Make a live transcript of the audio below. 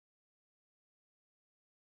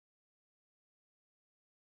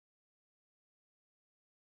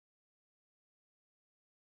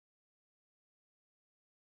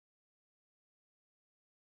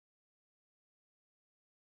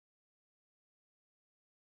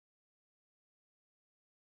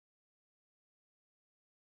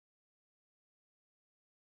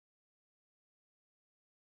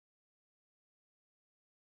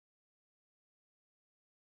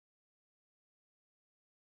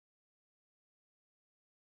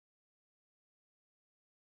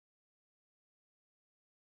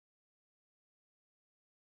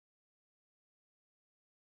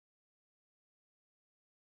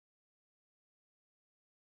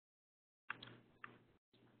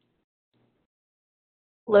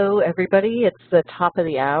Hello, everybody. It's the top of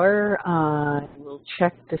the hour. We'll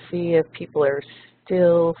check to see if people are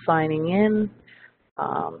still signing in.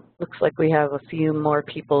 Looks like we have a few more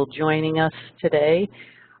people joining us today,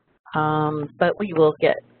 but we will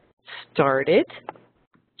get started.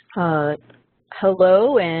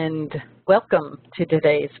 Hello and welcome to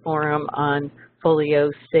today's forum on FOLIO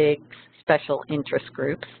SIGs special interest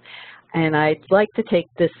groups. And I'd like to take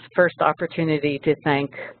this first opportunity to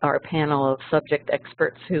thank our panel of subject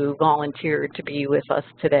experts who volunteered to be with us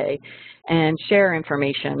today and share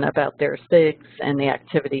information about their SIGs and the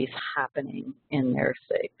activities happening in their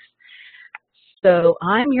SIGs. So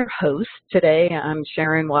I'm your host today. I'm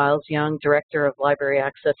Sharon Wiles-Young, Director of Library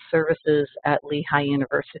Access Services at Lehigh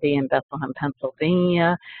University in Bethlehem,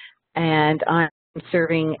 Pennsylvania, and I'm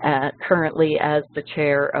serving currently as the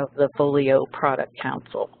chair of the FOLIO Product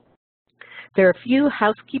Council. There are a few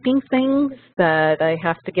housekeeping things that I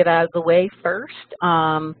have to get out of the way first.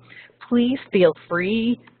 Please feel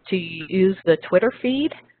free to use the Twitter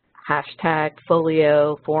feed,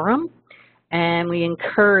 #FolioForum, and we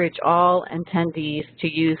encourage all attendees to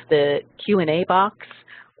use the Q&A box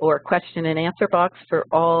or question and answer box for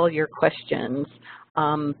all your questions.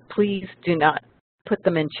 Please do not put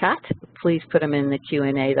them in chat. Please put them in the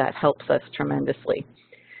Q&A. That helps us tremendously.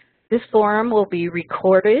 This forum will be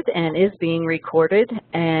recorded and is being recorded,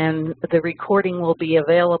 and the recording will be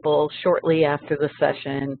available shortly after the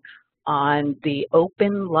session on the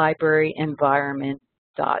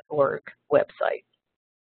openlibraryenvironment.org website.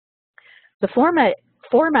 The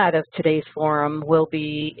format of today's forum will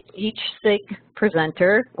be each SIG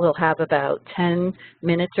presenter will have about 10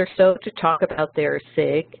 minutes or so to talk about their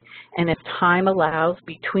SIG, and if time allows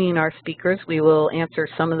between our speakers, we will answer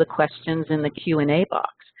some of the questions in the Q&A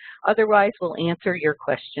box. Otherwise, we'll answer your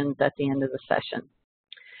questions at the end of the session.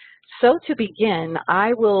 So to begin,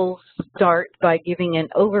 I will start by giving an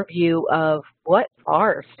overview of what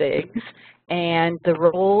are SIGs and the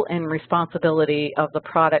role and responsibility of the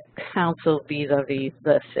Product Council vis-a-vis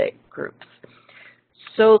the SIG groups.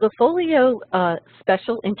 So the FOLIO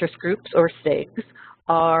Special Interest Groups, or SIGs,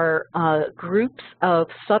 are groups of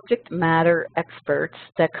subject matter experts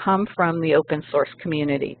that come from the open source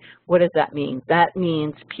community. What does that mean? That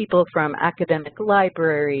means people from academic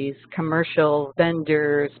libraries, commercial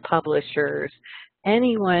vendors, publishers,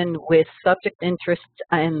 anyone with subject interest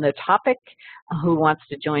in the topic who wants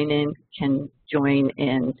to join in can join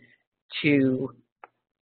in to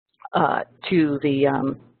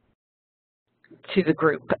the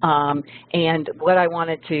group. And what I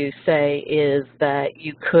wanted to say is that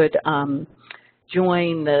you could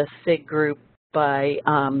join the SIG group by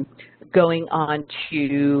going on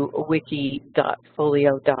to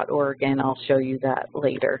wiki.folio.org, and I'll show you that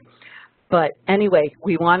later. But anyway,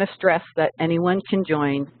 we want to stress that anyone can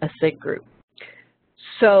join a SIG group.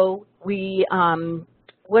 So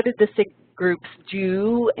what did the SIG groups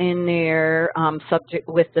do in their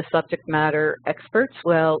with the subject matter experts?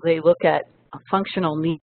 Well, they look at functional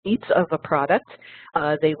needs of a product.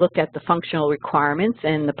 They look at the functional requirements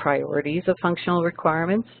and the priorities of functional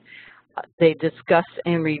requirements. They discuss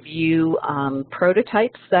and review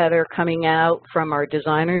prototypes that are coming out from our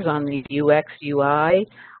designers on the UX, UI,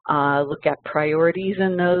 look at priorities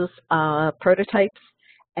in those prototypes,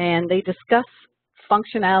 and they discuss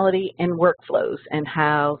functionality and workflows and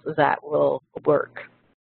how that will work.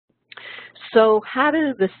 So how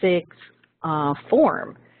do the SIGs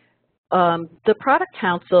form? The Product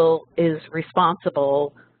Council is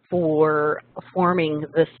responsible for forming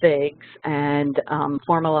the SIGs and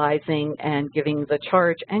formalizing and giving the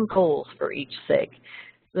charge and goals for each SIG.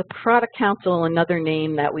 The Product Council, another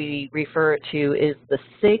name that we refer to, is the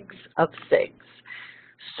SIGs of SIGs.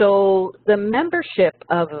 So the membership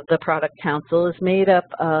of the Product Council is made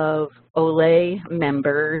up of OLE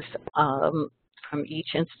members from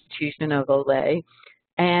each institution of OLE,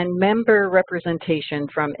 and member representation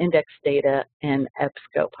from index data and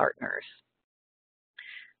EBSCO partners.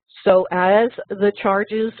 So as the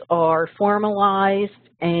charges are formalized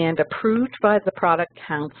and approved by the Product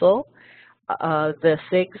Council, the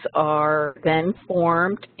SIGs are then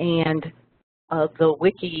formed, and the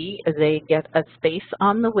wiki, they get a space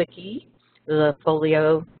on the wiki, the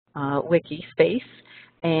FOLIO wiki space,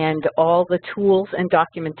 and all the tools and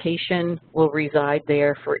documentation will reside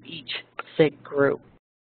there for each SIG group.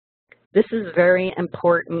 This is very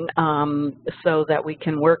important so that we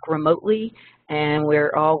can work remotely and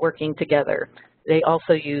we're all working together. They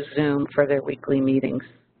also use Zoom for their weekly meetings.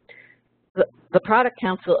 The Product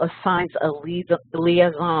Council assigns a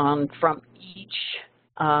liaison from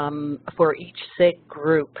for each SIG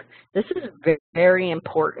group. This is very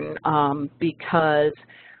important because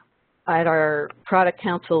at our Product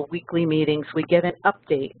Council weekly meetings, we get an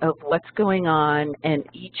update of what's going on in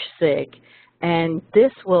each SIG, and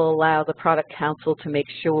this will allow the Product Council to make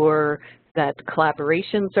sure that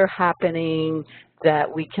collaborations are happening,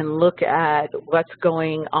 that we can look at what's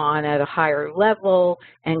going on at a higher level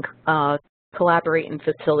and collaborate and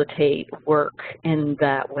facilitate work in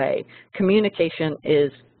that way. Communication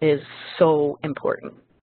is so important.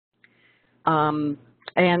 And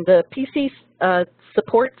the PC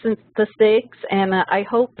supports the SIGs, and I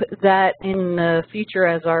hope that in the future,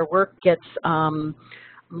 as our work gets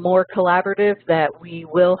more collaborative, that we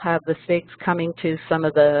will have the SIGs coming to some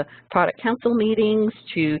of the Product Council meetings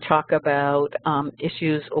to talk about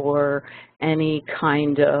issues or any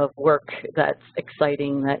kind of work that's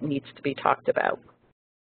exciting that needs to be talked about.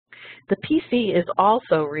 The PC is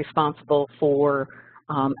also responsible for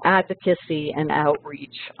advocacy and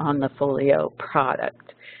outreach on the Folio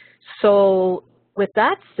product. So with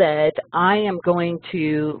that said, I am going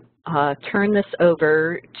to turn this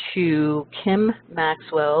over to Kim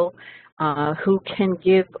Maxwell, who can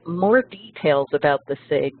give more details about the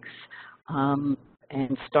SIGs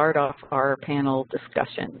and start off our panel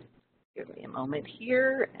discussion. Give me a moment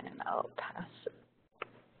here, and I'll pass it.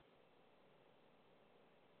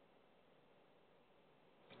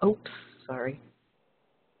 Oops, sorry.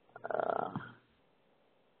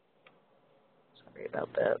 Sorry about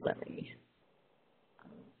that. Let me.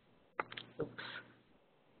 Oops.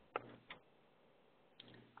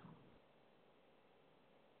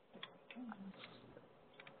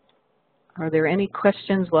 Are there any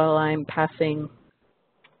questions while I'm passing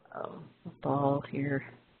the ball here?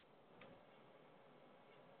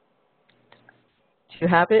 Do you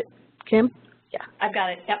have it, Kim? Yeah, I've got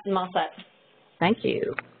it. Yep, I'm all set. Thank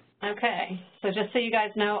you. Okay, so just so you guys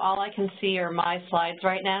know, all I can see are my slides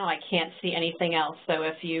right now. I can't see anything else, so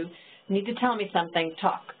if you need to tell me something,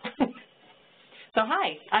 talk. So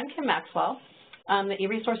hi, I'm Kim Maxwell. I'm the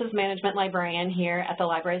eResources Management Librarian here at the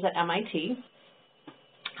libraries at MIT.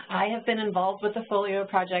 I have been involved with the Folio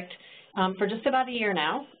project for just about a year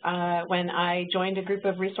now, when I joined a group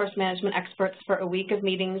of resource management experts for a week of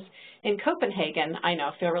meetings in Copenhagen. I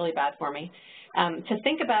know, feel really bad for me. To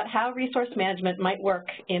think about how resource management might work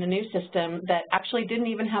in a new system that actually didn't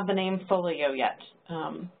even have the name Folio yet.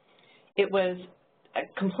 It was a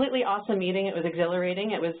completely awesome meeting. It was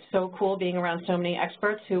exhilarating. It was so cool being around so many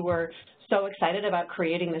experts who were so excited about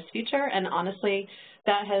creating this future, and honestly,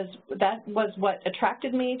 that was what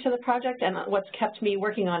attracted me to the project and what's kept me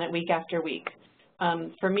working on it week after week.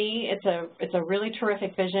 For me, it's a really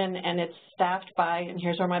terrific vision, and it's staffed by, and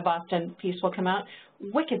here's where my Boston piece will come out,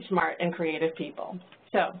 wicked smart and creative people.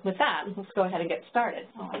 So with that, let's go ahead and get started.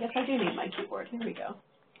 Oh, I guess I do need my keyboard. Here we go.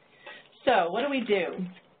 So what do we do?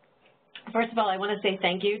 First of all, I want to say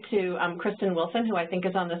thank you to Kristen Wilson, who I think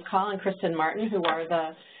is on this call, and Kristen Martin, who are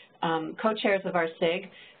the co-chairs of our SIG.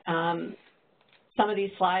 Some of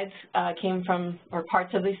these slides came from, or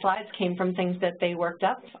parts of these slides came from things that they worked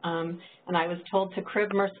up, and I was told to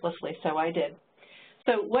crib mercilessly, so I did.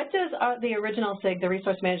 So what does the original SIG, the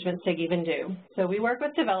Resource Management SIG, even do? So we work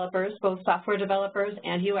with developers, both software developers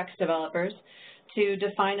and UX developers, to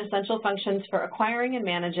define essential functions for acquiring and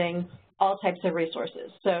managing all types of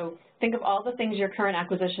resources. So think of all the things your current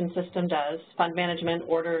acquisition system does, fund management,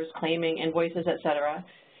 orders, claiming, invoices, et cetera.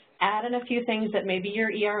 Add in a few things that maybe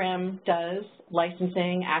your ERM does,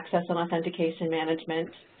 licensing, access and authentication management,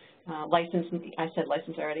 I said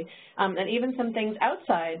license already, and even some things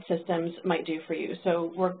outside systems might do for you.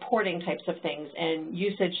 So reporting types of things and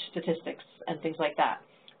usage statistics and things like that.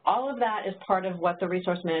 All of that is part of what the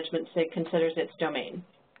Resource Management SIG considers its domain.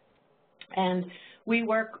 And we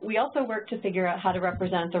also work to figure out how to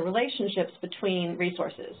represent the relationships between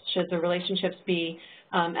resources. Should the relationships be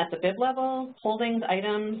at the BIB level, holdings,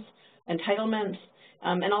 items, entitlements,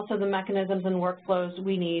 and also the mechanisms and workflows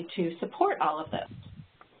we need to support all of this.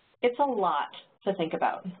 It's a lot to think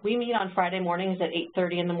about. We meet on Friday mornings at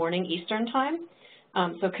 8:30 in the morning Eastern time,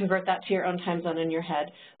 so convert that to your own time zone in your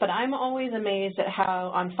head. But I'm always amazed at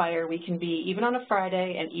how on fire we can be, even on a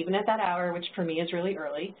Friday and even at that hour, which for me is really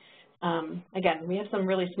early. Again, we have some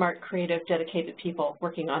really smart, creative, dedicated people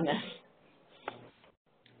working on this.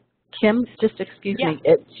 Kim, just excuse me,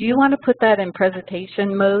 do you want to put that in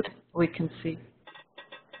presentation mode? We can see.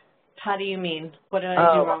 How do you mean? What did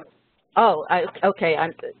I do wrong? Oh, okay.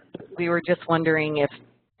 We were just wondering if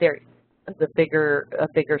there's a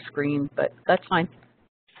bigger screen, but that's fine.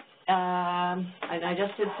 I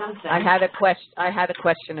just did something. I had a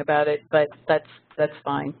question about it, but that's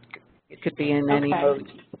fine. It could be in any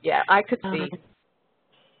mode. Yeah, I could see.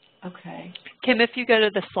 Okay. Kim, if you go to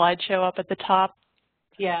the slideshow up at the top.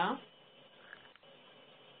 Yeah.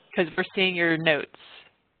 because we're seeing your notes.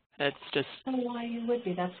 It's just. I don't know why you would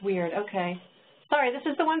be. That's weird. Okay. Sorry, this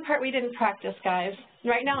is the one part we didn't practice, guys.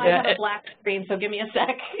 Right now I have a black screen, so give me a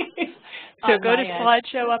sec. So go to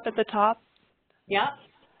slideshow up at the top. Yep.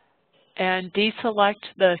 And deselect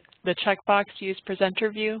the checkbox Use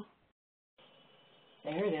Presenter View.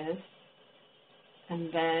 There it is.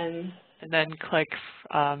 And then click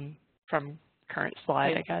from current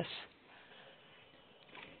slide, I guess.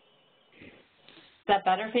 Is that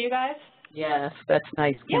better for you guys? Yes, that's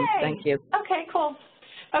nice, Kim. Yay. Thank you. Okay, cool.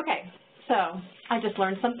 Okay, so I just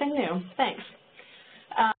learned something new. Thanks.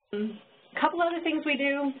 A couple other things we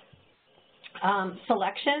do.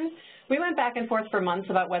 Selection. We went back and forth for months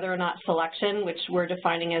about whether or not selection, which we're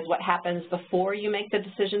defining as what happens before you make the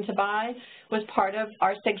decision to buy, was part of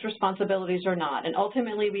our SIG's responsibilities or not. And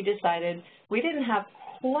ultimately we decided we didn't have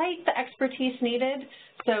quite the expertise needed,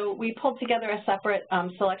 so we pulled together a separate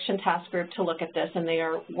selection task group to look at this, and they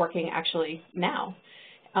are working actually now.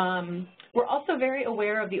 We're also very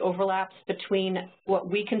aware of the overlaps between what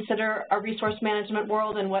we consider a resource management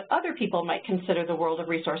world and what other people might consider the world of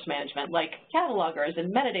resource management, like catalogers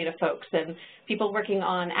and metadata folks and people working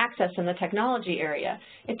on access in the technology area.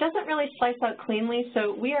 It doesn't really slice out cleanly,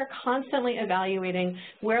 so we are constantly evaluating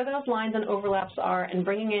where those lines and overlaps are and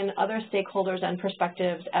bringing in other stakeholders and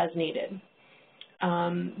perspectives as needed.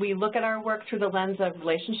 We look at our work through the lens of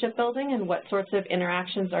relationship building and what sorts of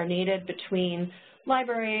interactions are needed between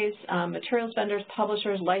libraries, materials vendors,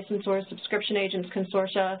 publishers, licensors, subscription agents,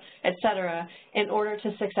 consortia, et cetera, in order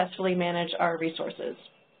to successfully manage our resources.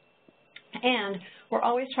 And we're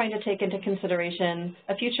always trying to take into consideration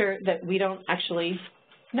a future that we don't actually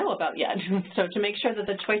know about yet. So to make sure that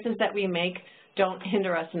the choices that we make don't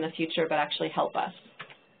hinder us in the future, but actually help us.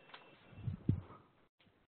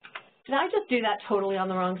 Did I just do that totally on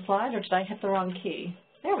the wrong slide, or did I hit the wrong key?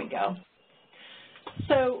 There we go.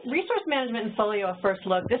 So resource management and FOLIO at first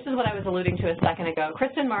look, this is what I was alluding to a second ago.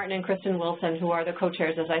 Kristen Martin and Kristen Wilson, who are the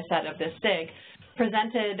co-chairs, as I said, of this SIG,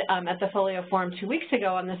 presented at the FOLIO Forum 2 weeks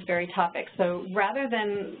ago on this very topic. So rather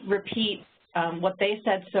than repeat what they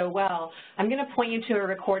said so well, I'm going to point you to a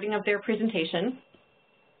recording of their presentation.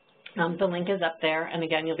 The link is up there, and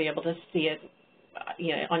again, you'll be able to see it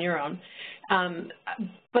on your own.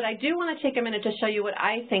 But I do want to take a minute to show you what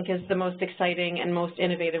I think is the most exciting and most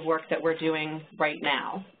innovative work that we're doing right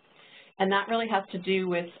now. And that really has to do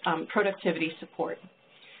with productivity support.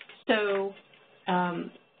 So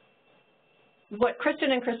what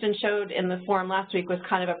Kristen and Kristen showed in the forum last week was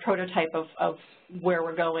kind of a prototype of where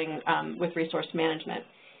we're going with resource management.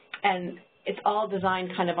 And it's all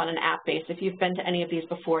designed kind of on an app base. If you've been to any of these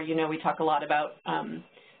before, you know we talk a lot about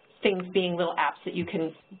things being little apps that you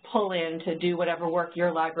can pull in to do whatever work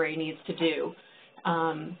your library needs to do.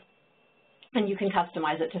 And you can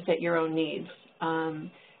customize it to fit your own needs.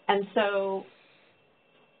 And so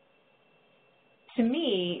to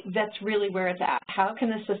me, that's really where it's at. How can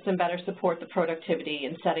the system better support the productivity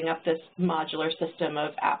in setting up this modular system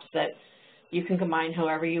of apps that you can combine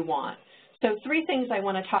however you want? So 3 things I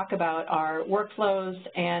want to talk about are workflows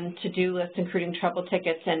and to-do lists, including trouble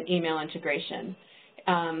tickets and email integration.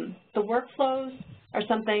 The workflows are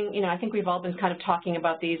something, I think we've all been kind of talking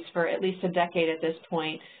about these for at least a decade at this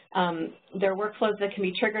point. They're workflows that can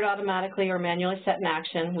be triggered automatically or manually set in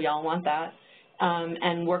action. We all want that.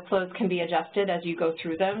 And workflows can be adjusted as you go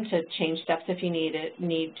through them to change steps if you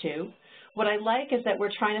need to. What I like is that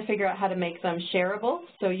we're trying to figure out how to make them shareable,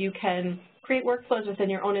 so you can create workflows within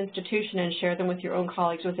your own institution and share them with your own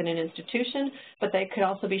colleagues within an institution, but they could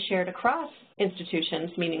also be shared across institutions,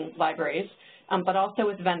 meaning libraries, but also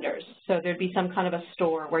with vendors. So there'd be some kind of a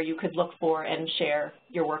store where you could look for and share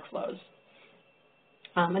your workflows.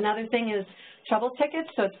 Another thing is trouble tickets.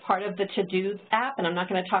 So it's part of the to-do app, and I'm not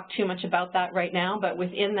going to talk too much about that right now, but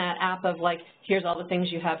within that app of like, here's all the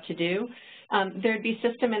things you have to do, there'd be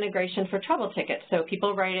system integration for trouble tickets. So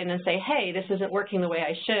people write in and say, hey, this isn't working the way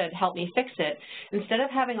I should, help me fix it. Instead of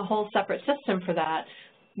having a whole separate system for that,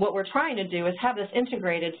 what we're trying to do is have this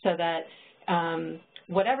integrated so that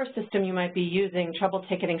whatever system you might be using, trouble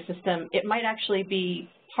ticketing system, it might actually be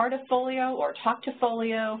part of FOLIO or talk to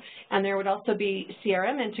FOLIO, and there would also be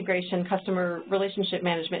CRM integration, customer relationship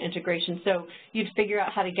management integration. So you'd figure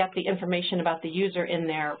out how to get the information about the user in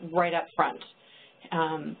there right up front,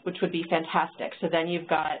 which would be fantastic. So then you've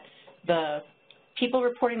got the people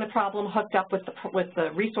reporting the problem hooked up with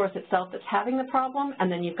the resource itself that's having the problem,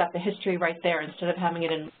 and then you've got the history right there instead of having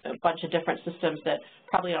it in a bunch of different systems that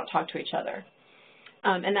probably don't talk to each other.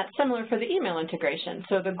 And that's similar for the email integration.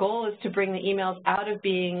 So the goal is to bring the emails out of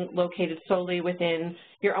being located solely within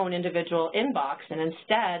your own individual inbox and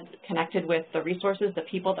instead connected with the resources, the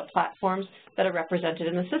people, the platforms that are represented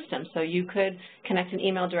in the system. So you could connect an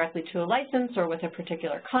email directly to a license or with a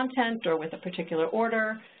particular content or with a particular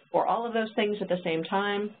order or all of those things at the same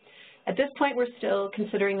time. At this point, we're still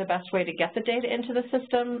considering the best way to get the data into the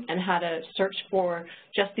system and how to search for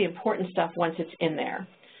just the important stuff once it's in there.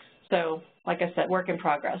 So, like I said, work in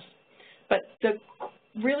progress. But the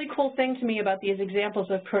really cool thing to me about these examples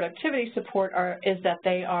of productivity support is that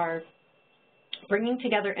they are bringing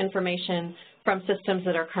together information from systems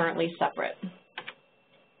that are currently separate.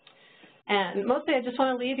 And mostly I just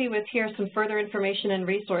want to leave you with here some further information and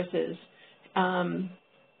resources.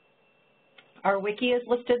 Our wiki is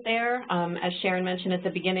listed there. As Sharon mentioned at the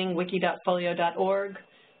beginning, wiki.folio.org.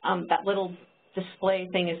 That little display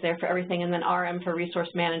thing is there for everything, and then RM for resource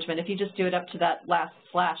management. If you just do it up to that last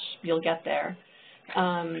slash, you'll get there.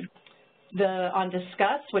 On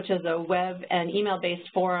Discuss, which is a web and email-based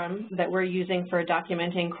forum that we're using for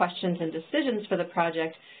documenting questions and decisions for the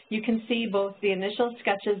project, you can see both the initial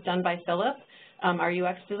sketches done by Philip, our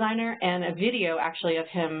UX designer, and a video actually of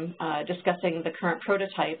him discussing the current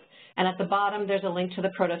prototype. And at the bottom, there's a link to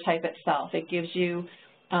the prototype itself. It gives you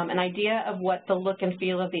an idea of what the look and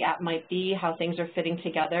feel of the app might be, how things are fitting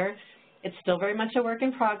together. It's still very much a work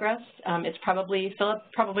in progress. Philip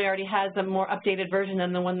probably already has a more updated version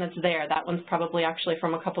than the one that's there. That one's probably actually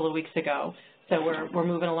from a couple of weeks ago. So we're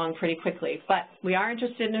moving along pretty quickly. But we are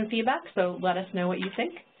interested in feedback, so let us know what you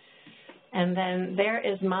think. And then there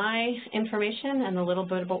is my information and a little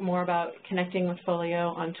bit more about connecting with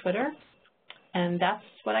Folio on Twitter. And that's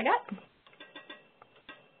what I got.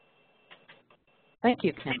 Thank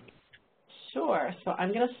you, Kim. Sure. So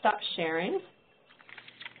I'm going to stop sharing.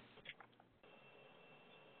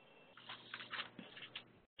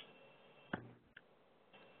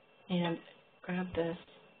 And grab this.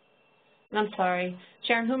 And I'm sorry.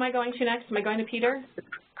 Sharon, who am I going to next? Am I going to Peter?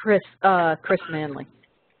 Chris Manley.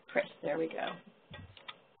 Chris, there we go.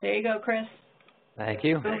 There you go, Chris. Thank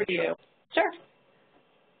you. Over to you. Sure.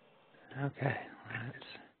 Okay.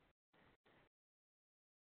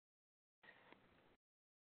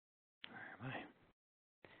 Where am I?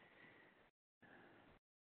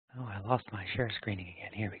 Oh, I lost my share screening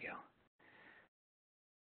again. Here we go.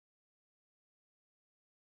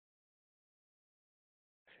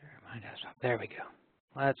 Share my desktop. There we go.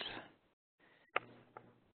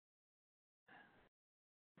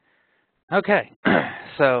 Okay,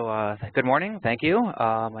 so good morning, thank you.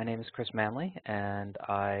 My name is Chris Manley, and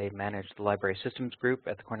I manage the Library Systems Group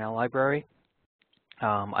at the Cornell Library.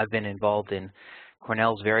 I've been involved in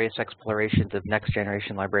Cornell's various explorations of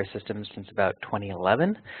next-generation library systems since about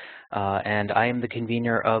 2011, and I am the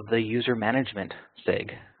convener of the User Management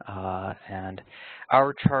SIG. And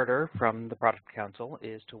our charter from the Product Council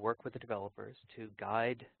is to work with the developers to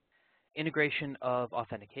guide integration of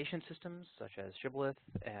authentication systems such as Shibboleth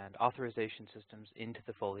and authorization systems into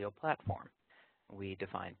the Folio platform. We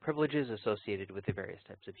define privileges associated with the various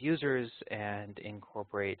types of users and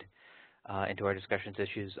incorporate into our discussions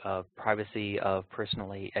issues of privacy of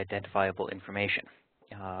personally identifiable information.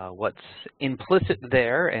 What's implicit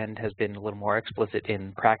there and has been a little more explicit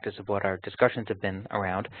in practice of what our discussions have been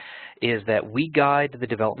around is that we guide the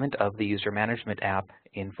development of the user management app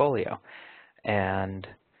in Folio. And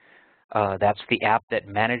that's the app that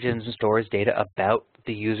manages and stores data about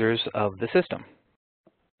the users of the system.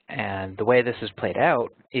 And the way this is played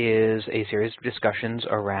out is a series of discussions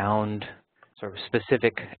around sort of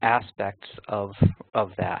specific aspects of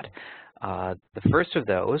that. The first of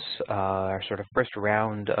those, our sort of first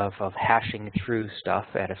round of hashing through stuff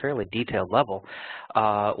at a fairly detailed level,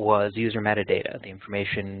 was user metadata, the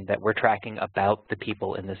information that we're tracking about the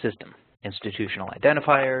people in the system. Institutional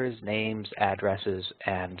identifiers, names, addresses,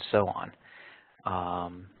 and so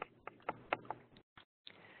on.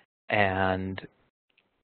 And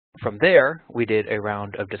from there, we did a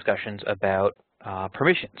round of discussions about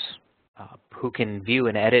permissions, who can view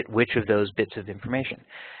and edit which of those bits of information.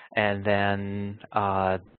 And then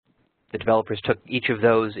the developers took each of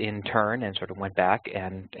those in turn and sort of went back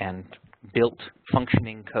and built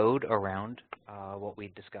functioning code around what we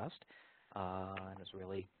discussed. And it's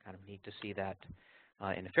really kind of neat to see that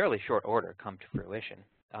in a fairly short order come to fruition.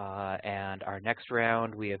 And our next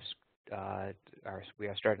round, we are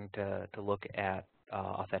starting to look at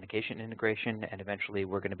authentication integration, and eventually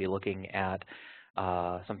we're going to be looking at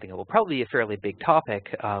something that will probably be a fairly big topic,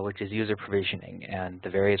 which is user provisioning and the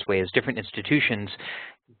various ways different institutions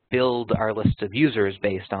build our lists of users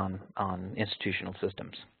based on institutional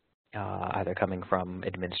systems. either coming from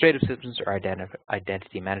administrative systems or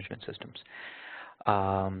identity management systems.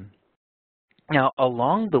 Now,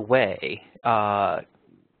 along the way,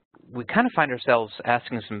 we kind of find ourselves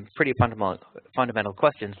asking some pretty fundamental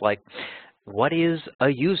questions like, what is a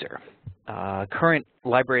user? Current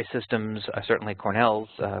library systems, certainly Cornell's,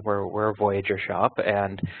 we're a Voyager shop,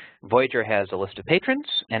 and Voyager has a list of patrons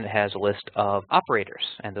and it has a list of operators,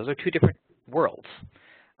 and those are two different worlds.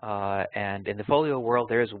 And in the Folio world,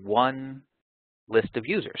 there's one list of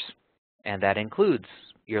users, and that includes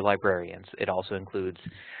your librarians. It also includes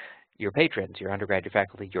your patrons, your undergraduate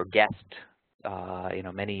faculty, your guests.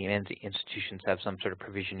 Many institutions have some sort of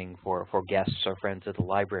provisioning for guests or friends of the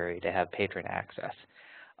library to have patron access.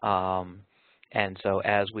 And so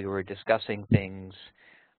as we were discussing things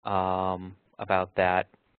about that,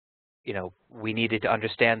 we needed to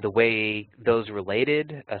understand the way those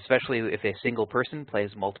related, especially if a single person plays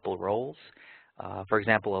multiple roles. For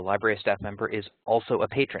example, a library staff member is also a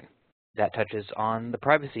patron. That touches on the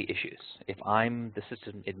privacy issues. If I'm the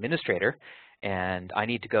system administrator and I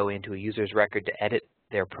need to go into a user's record to edit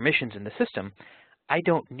their permissions in the system, I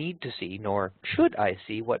don't need to see, nor should I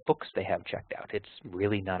see, what books they have checked out. It's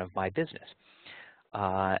really none of my business.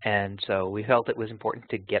 And so we felt it was important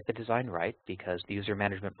to get the design right, because the user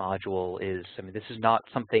management module is, this is not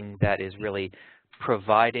something that is really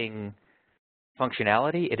providing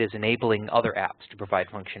functionality. It is enabling other apps to provide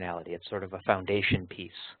functionality. It's sort of a foundation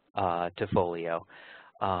piece to Folio.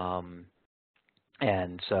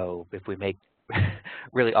 And so if we make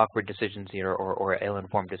really awkward decisions here or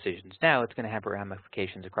ill-informed decisions now, it's going to have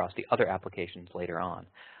ramifications across the other applications later on.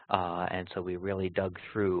 And so we really dug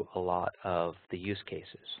through a lot of the use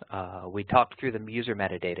cases. We talked through the user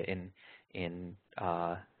metadata in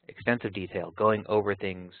extensive detail, going over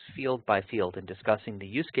things field by field and discussing the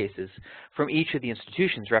use cases from each of the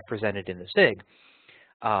institutions represented in the SIG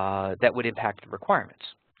that would impact the requirements.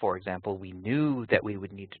 For example, we knew that we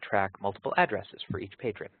would need to track multiple addresses for each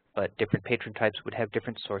patron, but different patron types would have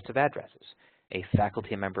different sorts of addresses. A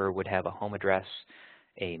faculty member would have a home address,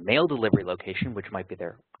 a mail delivery location, which might be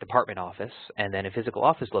their department office, and then a physical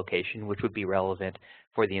office location, which would be relevant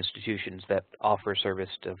for the institutions that offer service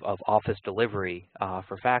of office delivery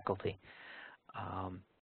for faculty.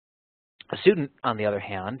 A student, on the other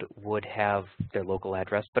hand, would have their local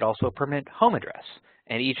address, but also a permanent home address.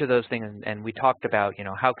 And each of those things, and we talked about,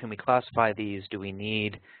 how can we classify these? Do we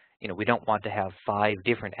need, we don't want to have 5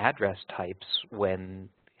 different address types when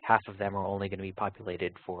half of them are only going to be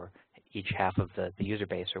populated for each half of the user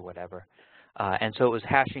base or whatever. And so it was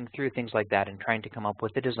hashing through things like that and trying to come up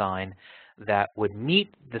with a design that would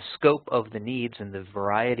meet the scope of the needs and the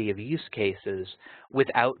variety of use cases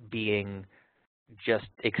without being just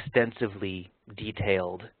extensively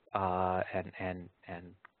detailed and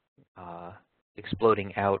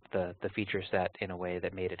exploding out the feature set in a way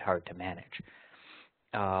that made it hard to manage.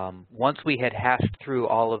 Once we had hashed through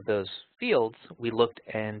all of those fields, we looked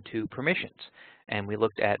into permissions, and we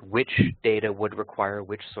looked at which data would require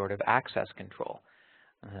which sort of access control.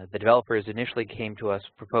 The developers initially came to us,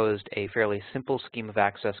 proposed a fairly simple scheme of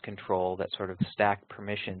access control that sort of stacked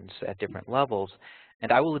permissions at different levels,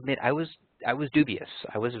 and I will admit I was dubious.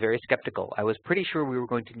 I was very skeptical. I was pretty sure we were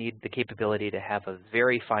going to need the capability to have a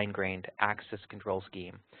very fine-grained access control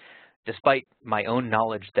scheme, despite my own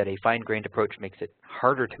knowledge that a fine-grained approach makes it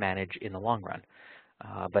harder to manage in the long run.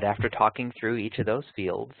 But after talking through each of those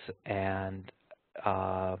fields and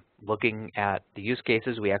looking at the use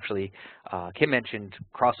cases, we actually, Kim mentioned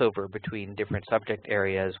crossover between different subject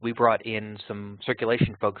areas. We brought in some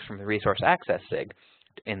circulation folks from the Resource Access SIG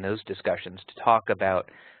in those discussions to talk about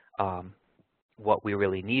what we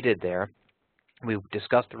really needed there. We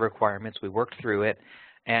discussed the requirements, we worked through it,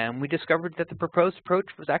 and we discovered that the proposed approach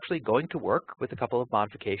was actually going to work with a couple of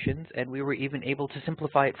modifications, and we were even able to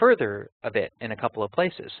simplify it further a bit in a couple of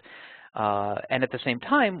places. And at the same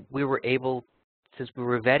time, we were able, since we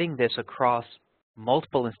were vetting this across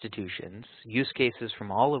multiple institutions, use cases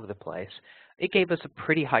from all over the place, it gave us a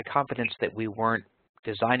pretty high confidence that we weren't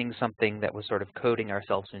designing something that was sort of coding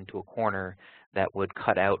ourselves into a corner that would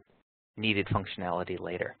cut out needed functionality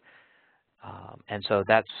later. And so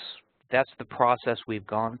that's the process we've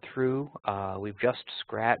gone through. We've just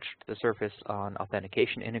scratched the surface on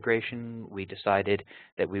authentication integration. We decided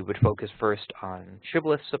that we would focus first on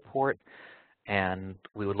shibboleth support, and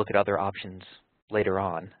we would look at other options later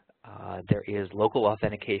on. There is local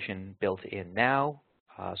authentication built in now,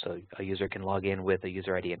 so a user can log in with a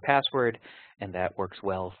user ID and password, and that works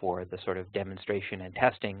well for the sort of demonstration and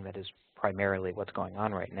testing that is primarily what's going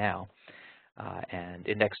on right now. And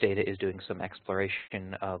Index Data is doing some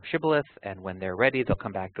exploration of shibboleth, and when they're ready, they'll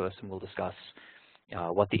come back to us and we'll discuss,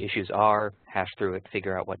 what the issues are, hash through it,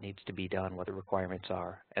 figure out what needs to be done, what the requirements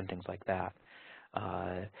are, and things like that.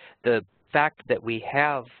 The fact that we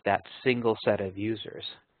have that single set of users,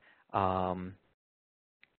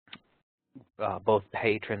 both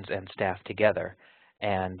patrons and staff together,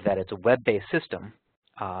 and that it's a web-based system,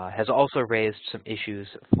 has also raised some issues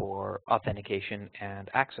for authentication and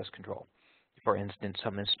access control. For instance,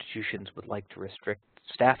 some institutions would like to restrict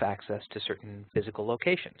staff access to certain physical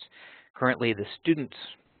locations. Currently, the students,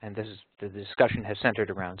 and this is the discussion has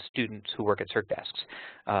centered around students who work at CERC desks.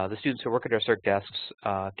 The students who work at our CERC desks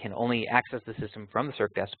can only access the system from the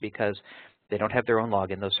CERC desk because they don't have their own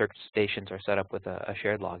login. Those CERC stations are set up with a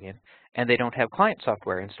shared login, and they don't have client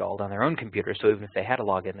software installed on their own computer. So even if they had a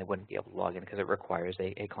login, they wouldn't be able to log in because it requires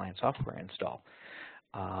a client software install.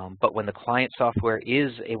 But when the client software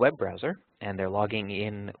is a web browser and they're logging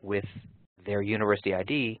in with their university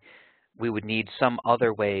ID, we would need some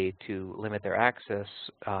other way to limit their access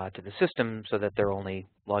to the system so that they're only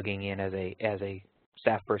logging in as a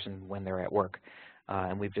staff person when they're at work.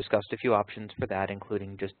 And we've discussed a few options for that,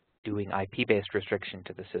 including just doing IP-based restriction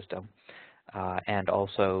to the system, and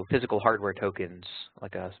also physical hardware tokens,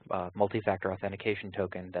 like a multi-factor authentication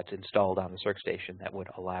token that's installed on the CERC station that would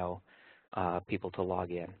allow people to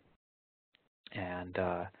log in. And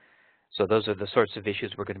so those are the sorts of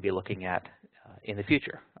issues we're going to be looking at in the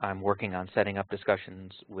future. I'm working on setting up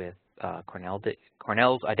discussions with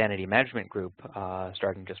Cornell's identity management group,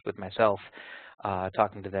 starting just with myself,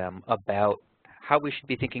 talking to them about how we should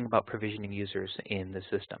be thinking about provisioning users in the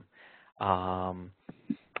system.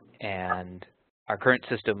 And our current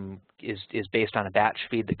system is based on a batch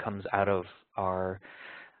feed that comes out of our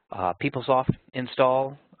PeopleSoft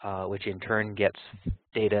install, which in turn gets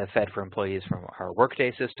data fed for employees from our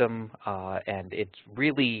Workday system, and it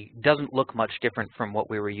really doesn't look much different from what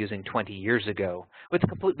we were using 20 years ago, with a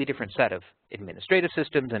completely different set of administrative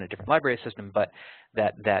systems and a different library system, but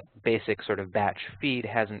that basic sort of batch feed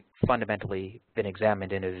hasn't fundamentally been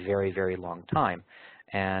examined in a very, very long time.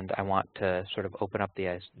 And I want to sort of open up the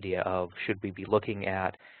idea of, should we be looking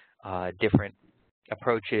at different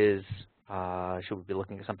approaches? Should we be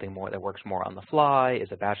looking at something more that works more on the fly? Is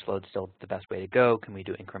a batch load still the best way to go? Can we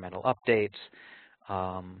do incremental updates?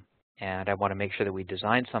 And I want to make sure that we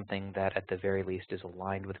design something that at the very least is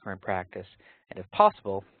aligned with current practice, and if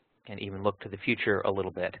possible, can even look to the future a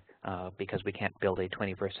little bit, because we can't build a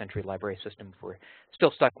 21st century library system if we're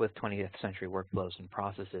still stuck with 20th century workflows and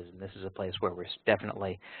processes. And this is a place where we're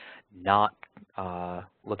definitely not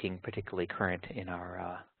looking particularly current in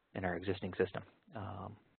our existing system.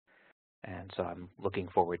 And so I'm looking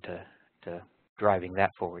forward to driving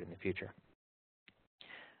that forward in the future.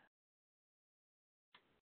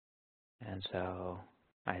 And so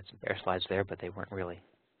I had some bare slides there, but they weren't really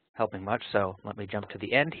helping much. So let me jump to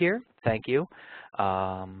the end here. Thank you.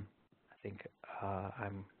 I think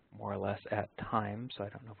I'm more or less at time, so I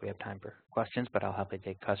don't know if we have time for questions, but I'll happily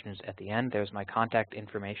take questions at the end. There's my contact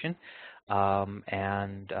information.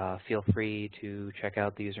 And feel free to check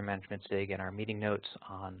out the user management SIG and our meeting notes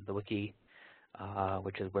on the wiki,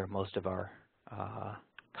 which is where most of our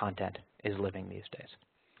content is living these days.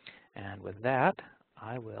 And with that,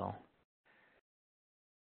 I will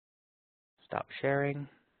stop sharing.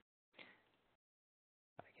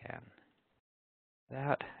 I can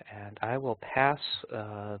that, and I will pass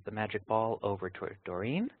the magic ball over to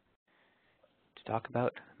Doreen to talk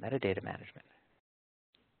about metadata management.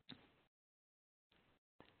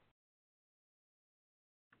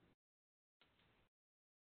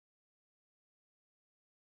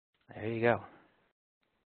 There you go.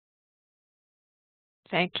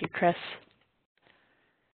 Thank you, Chris.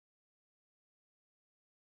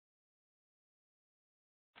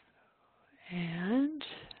 And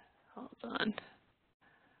hold on.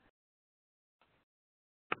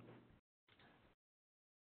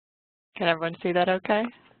 Can everyone see that okay?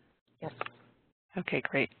 Yes. Okay,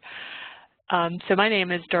 great. So my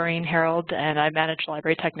name is Doreen Herold, and I manage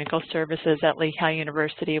library technical services at Lehigh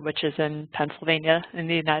University, which is in Pennsylvania in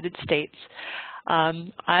the United States.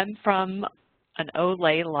 I'm from an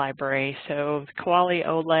OLE library. So Koali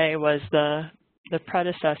OLE was the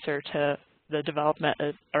predecessor to the development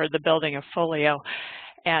or the building of FOLIO.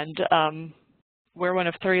 And we're one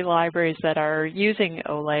of 3 libraries that are using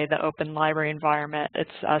OLE, the Open Library Environment.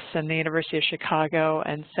 It's us and the University of Chicago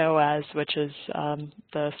and SOAS, which is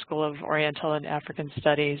the School of Oriental and African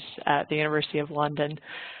Studies at the University of London.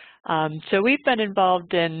 So we've been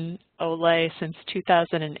involved in OLE since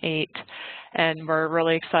 2008, and we're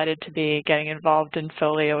really excited to be getting involved in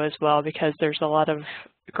FOLIO as well, because there's a lot of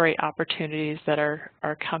great opportunities that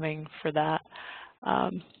are coming for that.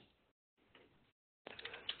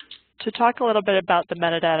 to talk a little bit about the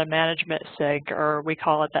Metadata Management SIG, or we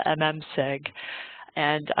call it the MMSIG,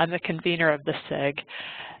 and I'm the convener of the SIG.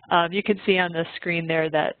 You can see on the screen there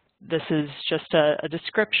that this is just a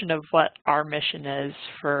description of what our mission is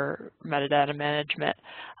for metadata management.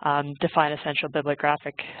 Define essential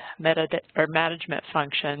bibliographic management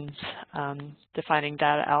functions, defining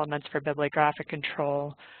data elements for bibliographic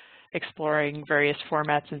control, exploring various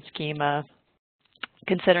formats and schema,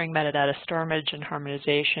 considering metadata storage and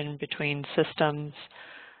harmonization between systems,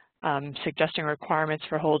 suggesting requirements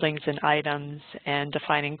for holdings and items, and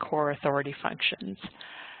defining core authority functions.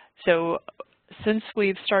 So since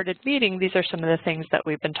we've started meeting, these are some of the things that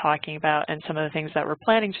we've been talking about and some of the things that we're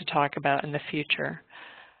planning to talk about in the future.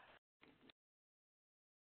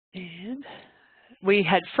 And we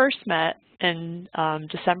had first met in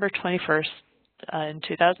December 21st in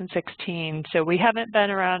 2016, so we haven't been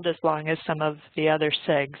around as long as some of the other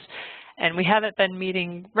SIGs, and we haven't been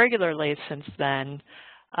meeting regularly since then.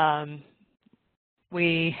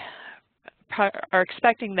 We are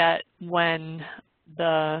expecting that when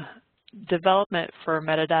the development for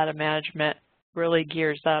metadata management really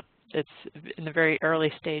gears up, it's in the very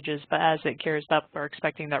early stages, but as it gears up, we're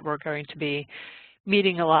expecting that we're going to be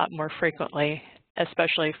meeting a lot more frequently,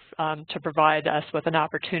 especially to provide us with an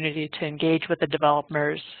opportunity to engage with the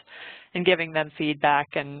developers and giving them feedback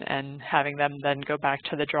and having them then go back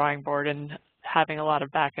to the drawing board and having a lot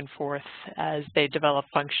of back and forth as they develop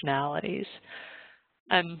functionalities.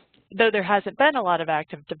 Though there hasn't been a lot of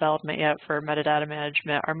active development yet for metadata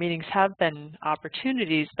management, our meetings have been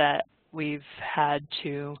opportunities that we've had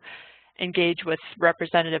to engage with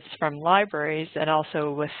representatives from libraries and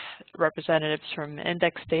also with representatives from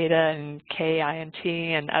index data and KINT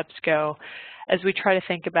and EBSCO as we try to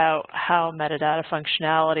think about how metadata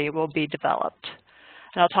functionality will be developed.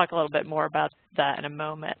 And I'll talk a little bit more about that in a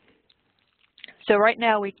moment. So right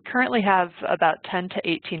now we currently have about 10 to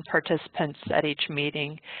 18 participants at each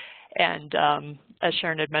meeting. And as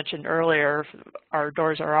Sharon had mentioned earlier, our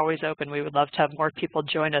doors are always open. We would love to have more people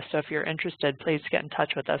join us. So if you're interested, please get in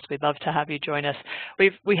touch with us. We'd love to have you join us.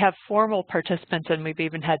 We have formal participants, and we've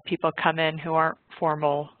even had people come in who aren't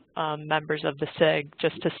formal members of the SIG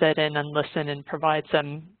just to sit in and listen and provide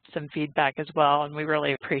some feedback as well. And we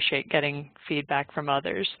really appreciate getting feedback from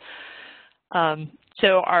others.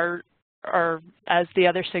 So as the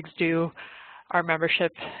other SIGs do, our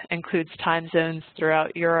membership includes time zones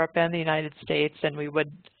throughout Europe and the United States, and we would,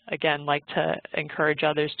 again, like to encourage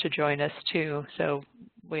others to join us too. So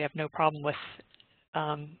we have no problem with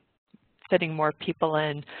fitting more people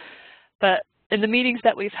in. But in the meetings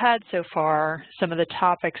that we've had so far, some of the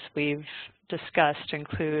topics we've discussed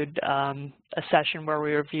include a session where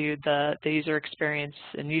we reviewed the user experience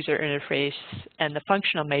and user interface and the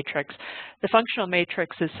functional matrix. The functional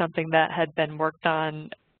matrix is something that had been worked on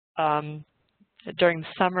during the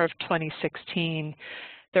summer of 2016.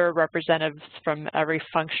 There were representatives from every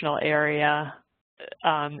functional area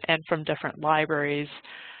and from different libraries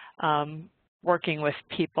working with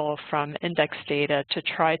people from index data to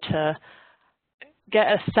try to get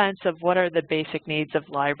a sense of what are the basic needs of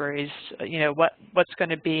libraries, what's going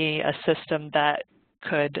to be a system that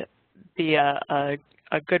could be a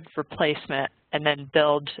good replacement and then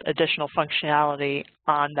build additional functionality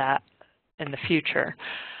on that in the future.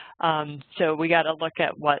 So we got to look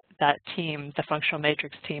at what that team, the functional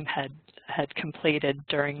matrix team, had completed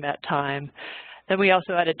during that time. Then we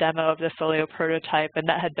also had a demo of the Folio prototype, and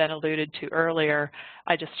that had been alluded to earlier.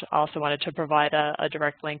 I just also wanted to provide a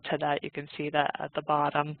direct link to that. You can see that at the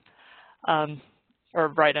bottom, or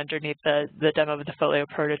right underneath the demo of the Folio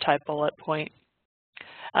prototype bullet point.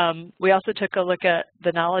 We also took a look at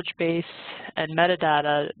the knowledge base and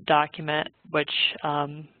metadata document, which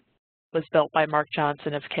was built by Mark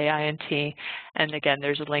Johnson of KINT, and again,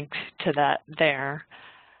 there's a link to that there.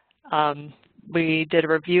 We did a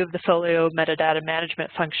review of the Folio metadata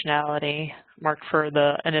management functionality marked for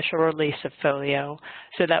the initial release of Folio.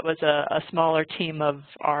 So that was a smaller team of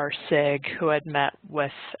our SIG who had met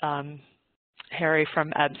with Harry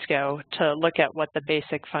from EBSCO to look at what the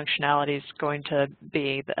basic functionality is going to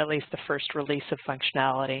be, at least the first release of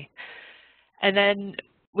functionality. And then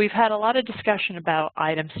we've had a lot of discussion about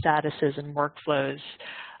item statuses and workflows.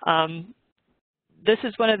 This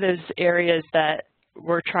is one of those areas that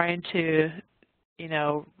we're trying to,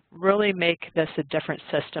 really make this a different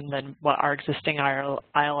system than what our existing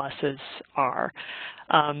ILSs are.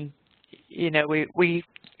 We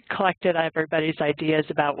collected everybody's ideas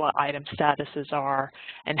about what item statuses are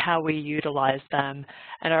and how we utilize them,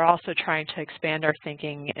 and are also trying to expand our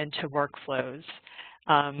thinking into workflows.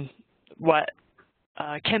 What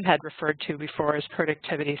Kim had referred to before as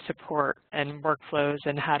productivity support and workflows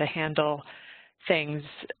and how to handle things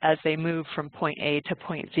as they move from point A to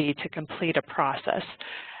point Z to complete a process.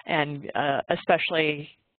 And especially,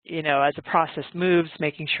 you know, as a process moves,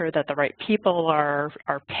 making sure that the right people are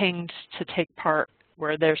pinged to take part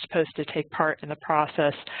where they're supposed to take part in the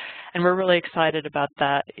process. And we're really excited about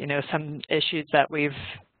that. You know, some issues that we've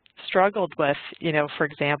struggled with, you know, for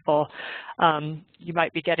example, you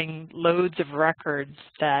might be getting loads of records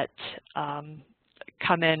that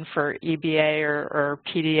come in for EBA or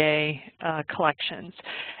PDA collections.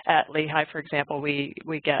 At Lehigh, for example, we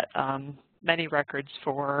get many records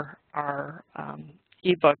for our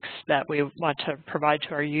ebooks that we want to provide to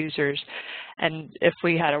our users. And if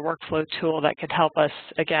we had a workflow tool that could help us,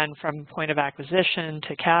 again, from point of acquisition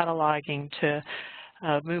to cataloging to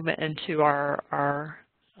movement into our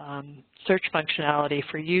search functionality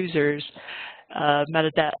for users,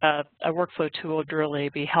 Metadata, a workflow tool would really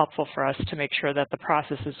be helpful for us to make sure that the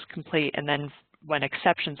process is complete, and then when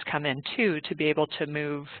exceptions come in too, to be able to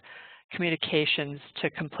move communications to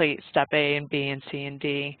complete step A and B and C and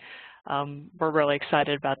D. We're really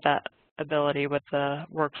excited about that ability with the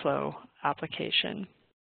workflow application.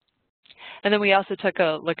 And then we also took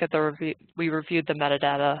a look at the review. We reviewed the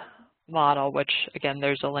metadata model, which again,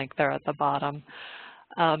 there's a link there at the bottom.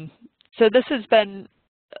 So this has been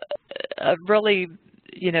a really,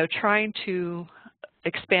 you know, trying to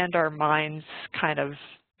expand our minds kind of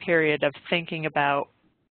period of thinking about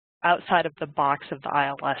outside of the box of the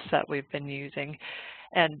ILS that we've been using.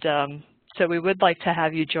 And so we would like to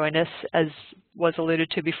have you join us, as was alluded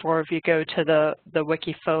to before. If you go to the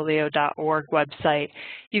wikifolio.org website,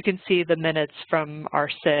 you can see the minutes from our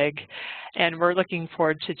SIG, and we're looking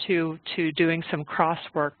forward to doing some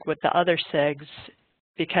cross-work with the other SIGs,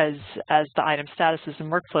 because as the item statuses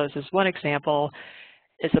and workflows is one example,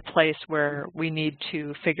 is a place where we need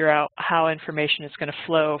to figure out how information is going to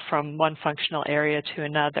flow from one functional area to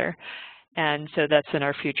another. And so that's in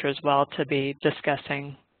our future as well, to be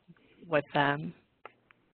discussing with them.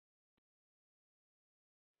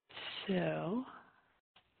 So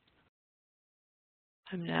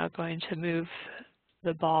I'm now going to move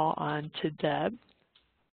the ball on to Deb.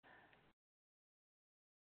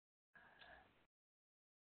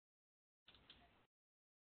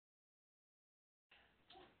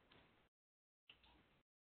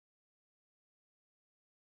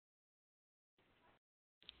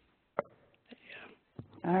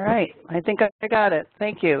 All right, I think I got it.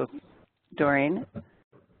 Thank you, Doreen.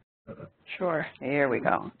 Sure. Here we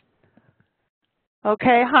go.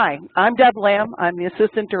 Okay, hi, I'm Deb Lamb. I'm the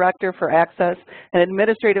Assistant Director for Access and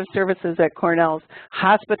Administrative Services at Cornell's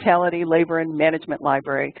Hospitality, Labor, and Management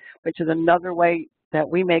Library, which is another way that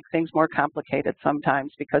we make things more complicated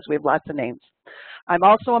sometimes because we have lots of names. I'm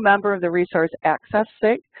also a member of the Resource Access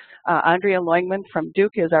SIG. Andrea Leungman from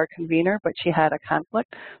Duke is our convener, but she had a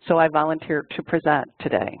conflict, so I volunteered to present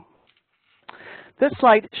today. This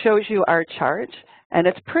slide shows you our charge, and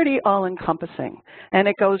it's pretty all-encompassing. And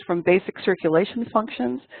it goes from basic circulation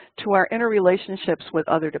functions to our interrelationships with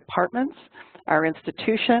other departments, our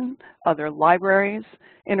institution, other libraries,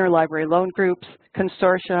 interlibrary loan groups,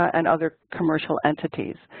 consortia, and other commercial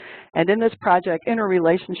entities. And in this project,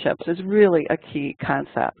 interrelationships is really a key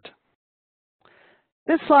concept.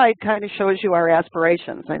 This slide kind of shows you our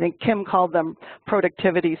aspirations. I think Kim called them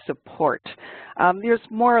productivity support. There's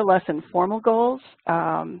more or less informal goals,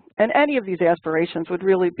 and any of these aspirations would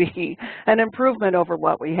really be an improvement over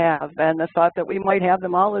what we have, and the thought that we might have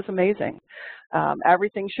them all is amazing.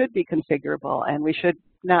 Everything should be configurable, and we should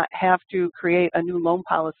not have to create a new loan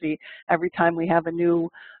policy every time we have a new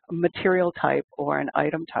material type or an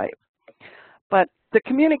item type. But the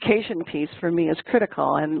communication piece for me is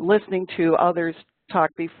critical, and listening to others talk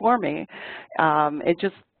before me, it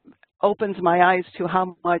just opens my eyes to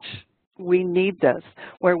how much we need this,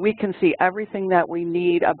 where we can see everything that we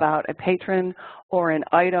need about a patron or an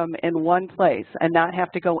item in one place and not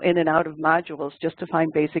have to go in and out of modules just to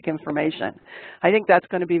find basic information. I think that's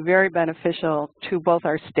going to be very beneficial to both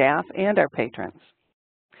our staff and our patrons.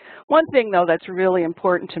 One thing, though, that's really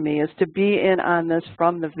important to me is to be in on this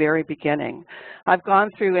from the very beginning. I've gone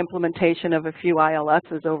through implementation of a few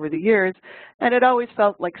ILSs over the years, and it always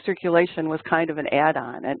felt like circulation was kind of an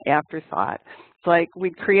add-on, an afterthought. It's like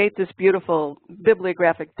we'd create this beautiful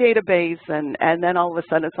bibliographic database, and then all of a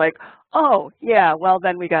sudden it's like, oh, yeah, well,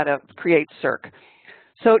 then we got to create Circ.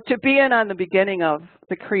 So to be in on the beginning of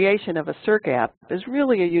the creation of a Circ app is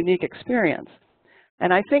really a unique experience.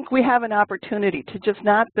 And I think we have an opportunity to just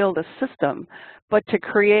not build a system, but to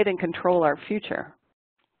create and control our future.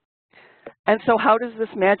 And so how does this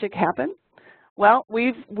magic happen? Well,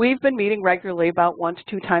 we've been meeting regularly about 1 to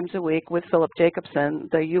 2 times a week with Philip Jacobson,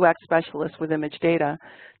 the UX specialist with image data,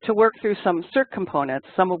 to work through some CERT components,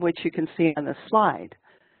 some of which you can see on this slide.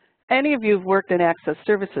 Any of you who've worked in access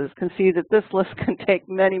services can see that this list can take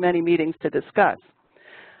many, many meetings to discuss.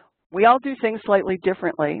 We all do things slightly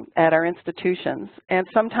differently at our institutions, and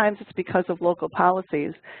sometimes it's because of local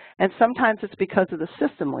policies, and sometimes it's because of the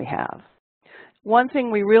system we have. One thing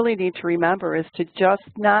we really need to remember is to just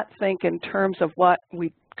not think in terms of what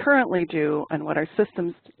we currently do and what our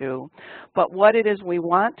systems do, but what it is we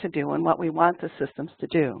want to do and what we want the systems to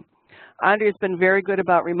do. Andrea's been very good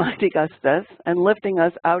about reminding us this and lifting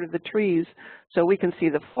us out of the trees so we can see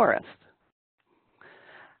the forest.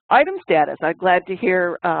 Item status. I'm glad to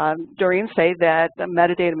hear Doreen say that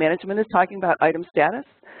metadata management is talking about item status.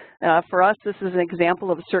 For us, this is an example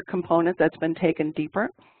of a CERT component that's been taken deeper.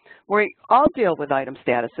 We all deal with item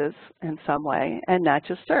statuses in some way, and not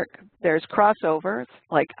just CERT. There's crossovers,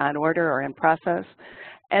 like on order or in process,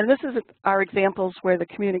 and this is our examples where the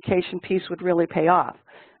communication piece would really pay off.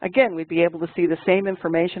 Again, we'd be able to see the same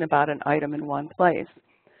information about an item in one place.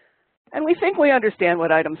 And we think we understand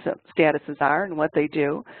what item statuses are and what they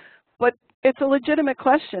do, but it's a legitimate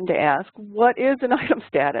question to ask, what is an item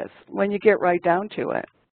status when you get right down to it?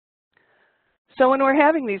 So when we're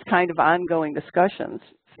having these kind of ongoing discussions,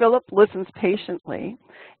 Philip listens patiently,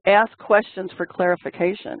 asks questions for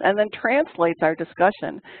clarification, and then translates our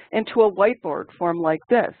discussion into a whiteboard form like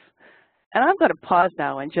this. And I'm going to pause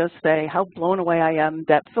now and just say how blown away I am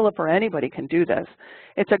that Philip or anybody can do this.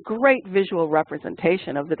 It's a great visual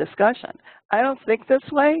representation of the discussion. I don't think this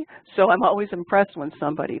way, so I'm always impressed when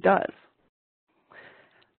somebody does.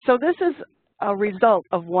 So this is a result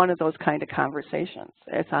of one of those kind of conversations.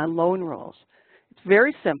 It's on loan rules. It's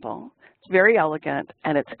very simple. It's very elegant,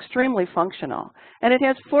 and it's extremely functional. And it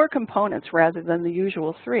has 4 components rather than the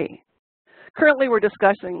usual 3. Currently, we're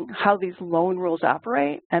discussing how these loan rules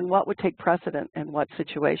operate and what would take precedent in what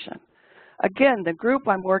situation. Again, the group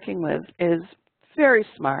I'm working with is very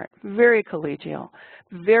smart, very collegial,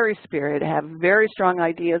 very spirited, have very strong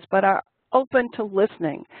ideas, but are open to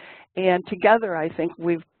listening. And together, I think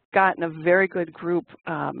we've gotten a very good group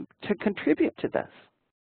to contribute to this.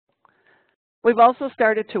 We've also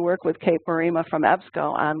started to work with Kaplanian from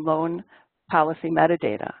EBSCO on loan policy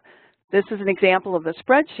metadata. This is an example of the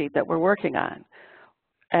spreadsheet that we're working on.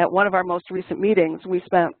 At one of our most recent meetings, we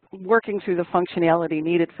spent working through the functionality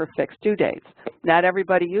needed for fixed due dates. Not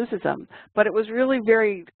everybody uses them, but it was really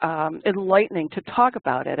very enlightening to talk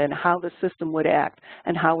about it and how the system would act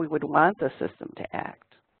and how we would want the system to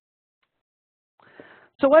act.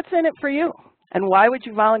 So what's in it for you? And why would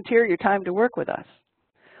you volunteer your time to work with us?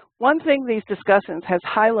 One thing these discussions has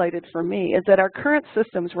highlighted for me is that our current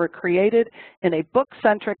systems were created in a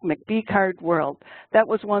book-centric McBee card world that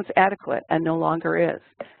was once adequate and no longer is.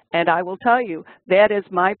 And I will tell you, that is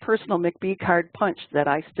my personal McBee card punch that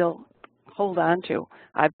I still hold on to.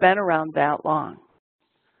 I've been around that long.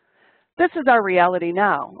 This is our reality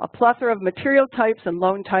now, a plethora of material types and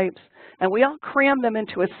loan types, and we all cram them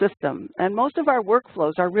into a system, and most of our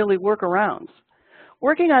workflows are really workarounds.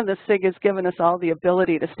 Working on this SIG has given us all the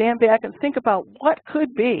ability to stand back and think about what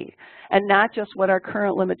could be, and not just what our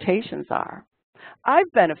current limitations are.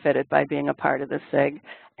 I've benefited by being a part of the SIG,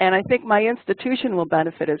 and I think my institution will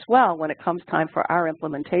benefit as well when it comes time for our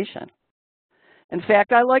implementation. In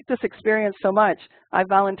fact, I like this experience so much, I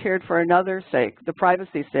volunteered for another SIG, the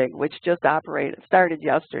Privacy SIG, which just started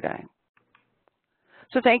yesterday.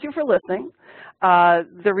 So thank you for listening.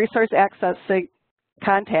 The Resource Access SIG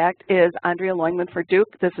contact is Andrea Loingman for Duke.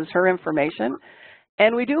 This is her information.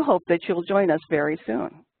 And we do hope that you'll join us very soon.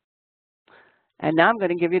 And now I'm going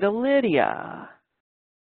to give you to Lydia.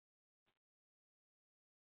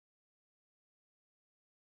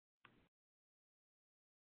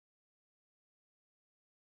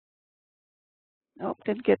 Nope,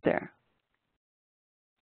 didn't get there.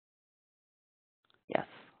 Yes.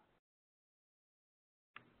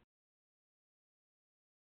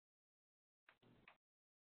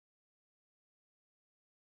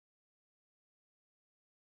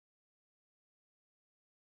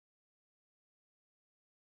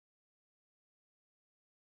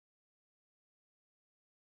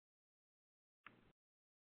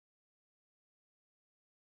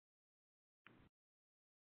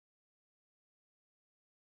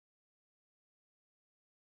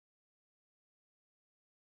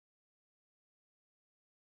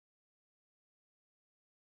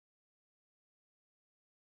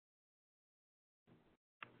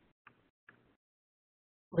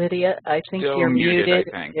 Lydia, I think Still you're muted. I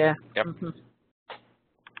think. Yeah. Yep. Mm-hmm.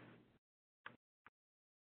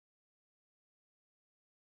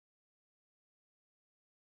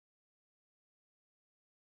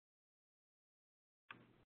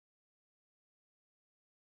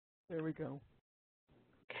 There we go.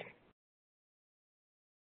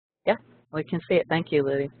 Yeah, we can see it. Thank you,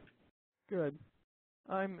 Lydia. Good.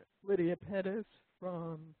 I'm Lydia Pettis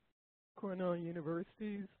from Cornell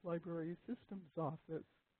University's Library Systems Office.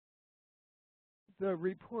 The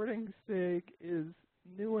reporting SIG is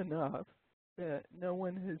new enough that no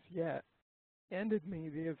one has yet handed me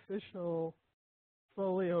the official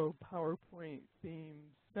Folio PowerPoint theme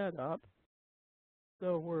setup,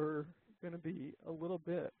 so we're going to be a little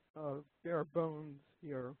bit of bare bones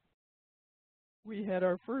here. We had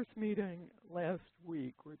our first meeting last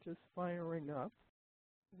week. We're just firing up.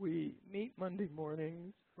 We meet Monday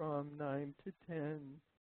mornings from 9 to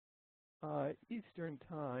 10 Eastern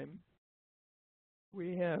Time.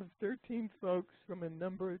 We have 13 folks from a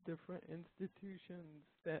number of different institutions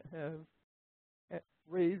that have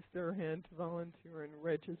raised their hand to volunteer and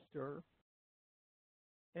register.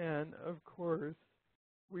 And of course,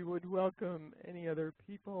 we would welcome any other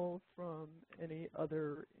people from any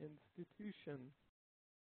other institution.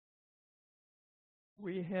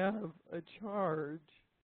 We have a charge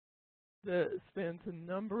that spans a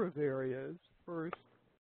number of areas. First,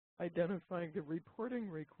 identifying the reporting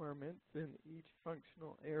requirements in each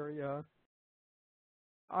functional area.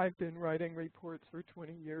 I've been writing reports for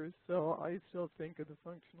 20 years, so I still think of the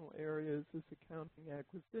functional areas as accounting,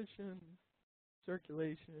 acquisition,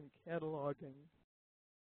 circulation, and cataloging.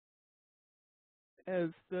 As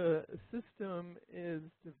the system is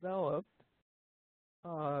developed,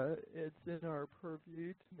 it's in our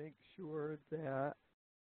purview to make sure that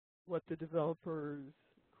what the developers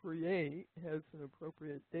create has an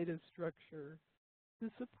appropriate data structure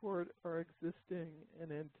to support our existing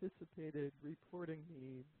and anticipated reporting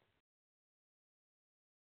needs.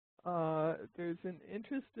 There's an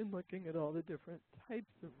interest in looking at all the different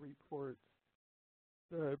types of reports.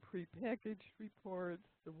 The prepackaged reports,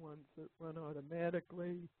 the ones that run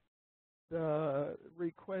automatically, the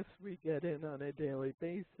requests we get in on a daily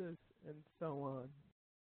basis, and so on.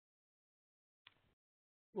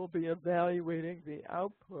 We'll be evaluating the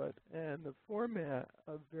output and the format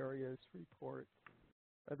of various reports.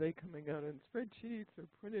 Are they coming out in spreadsheets or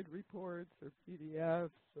printed reports or PDFs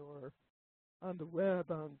or on the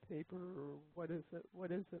web, on paper, or what is it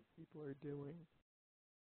people are doing?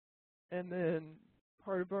 And then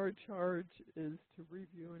part of our charge is to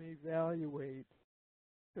review and evaluate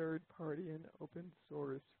third-party and open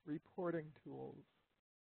source reporting tools.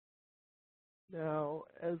 Now,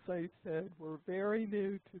 as I said, we're very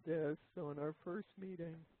new to this, so in our first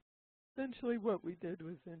meeting, essentially what we did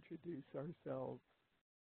was introduce ourselves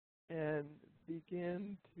and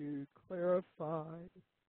begin to clarify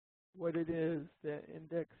what it is that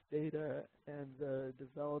index data and the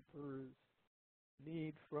developers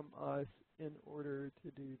need from us in order to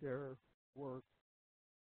do their work.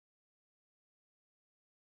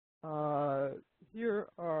 Here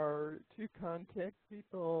are two contact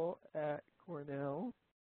people at Cornell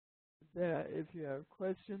that if you have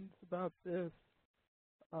questions about this,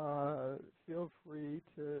 feel free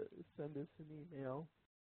to send us an email.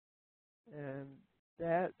 And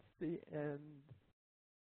that's the end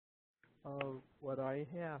of what I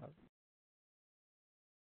have.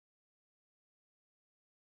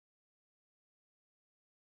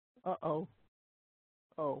 Uh-oh.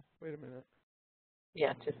 Oh, wait a minute.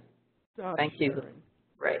 Yeah, just Stop thank you. sharing.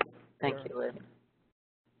 Right. Thank There. you, Lydia.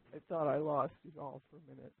 I thought I lost you all for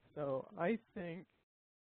a minute. So I think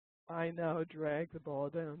I now drag the ball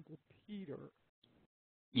down to Peter.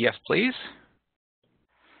 Yes, please.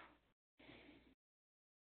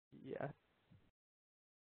 Yes.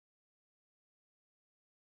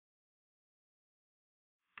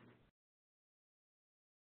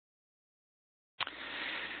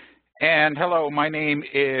 And hello, my name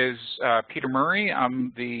is Peter Murray.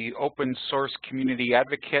 I'm the open source community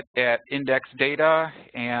advocate at Index Data,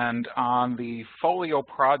 and on the Folio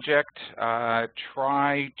project,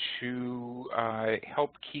 try to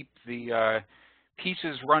help keep the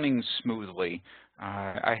pieces running smoothly.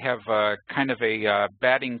 I have kind of a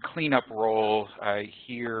batting cleanup role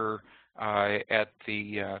here at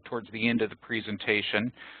towards the end of the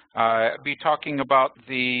presentation. I'll be talking about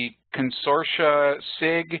the Consortia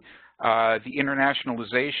SIG, the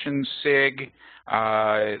Internationalization SIG,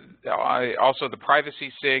 also the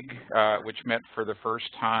Privacy SIG, which met for the first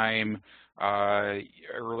time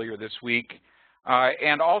earlier this week.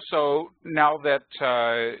 And also, now that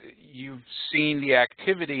you've seen the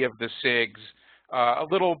activity of the SIGs, a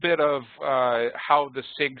little bit of how the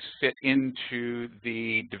SIGs fit into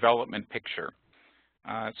the development picture.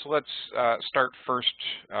 So let's start first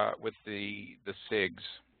with the SIGs.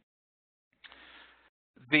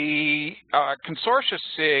 The Consortia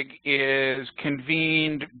SIG is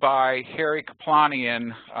convened by Harry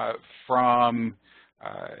Kaplanian from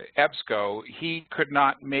EBSCO. He could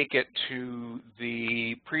not make it to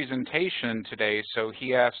the presentation today, so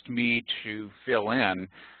he asked me to fill in.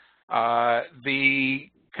 The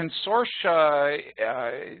Consortia,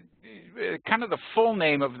 kind of the full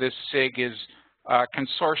name of this SIG is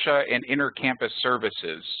Consortia and Intercampus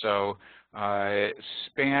Services, so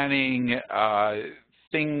spanning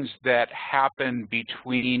things that happen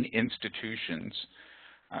between institutions.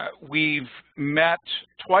 We've met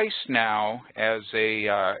twice now as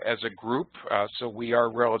a group, so we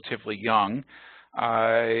are relatively young.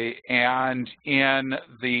 And in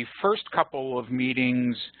the first couple of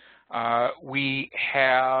meetings, we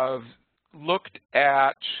have looked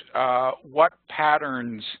at what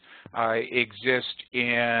patterns exist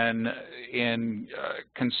in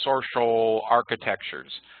consortial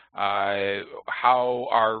architectures. How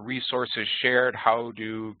are resources shared? How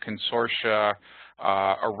do consortia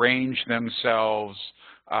arrange themselves,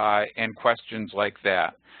 and questions like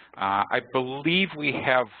that. I believe we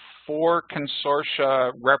have 4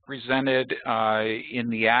 consortia represented in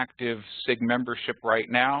the active SIG membership right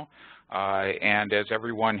now. And as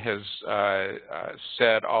everyone has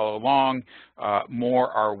said all along,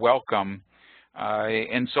 more are welcome.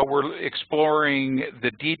 And so we're exploring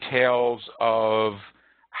the details of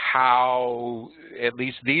how at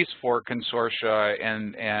least these 4 consortia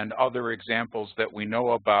and other examples that we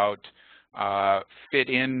know about fit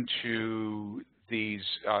into these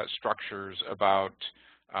structures about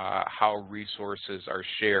how resources are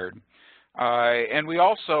shared. And we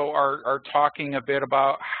also are talking a bit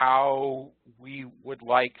about how we would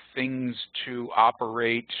like things to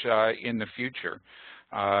operate in the future.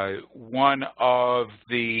 One of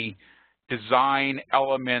the design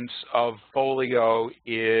elements of FOLIO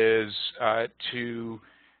is to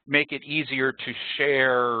make it easier to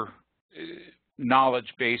share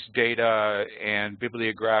knowledge-based data and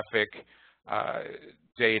bibliographic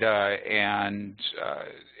data, and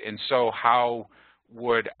so how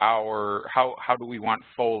do we want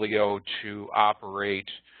FOLIO to operate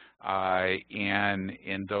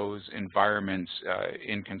in those environments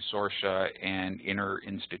in consortia and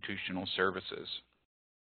interinstitutional services.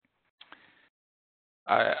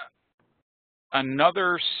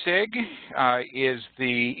 Another SIG is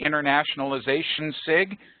the Internationalization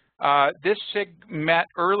SIG. This SIG met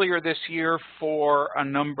earlier this year for a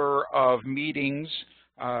number of meetings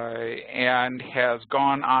and has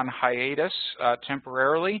gone on hiatus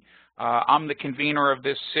temporarily. I'm the convener of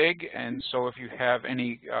this SIG, and so if you have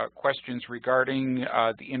any questions regarding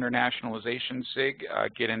the Internationalization SIG,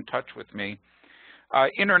 get in touch with me.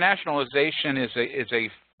 Internationalization is a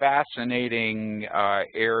fascinating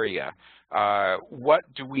area. What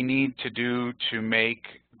do we need to do to make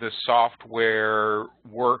the software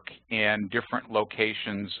work in different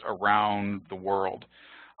locations around the world?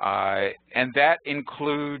 And that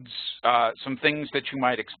includes some things that you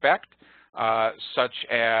might expect, such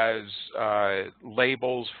as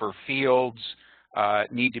labels for fields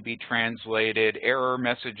need to be translated, error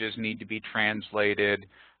messages need to be translated,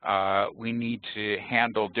 we need to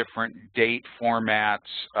handle different date formats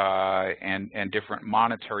and different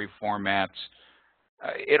monetary formats.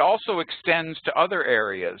 It also extends to other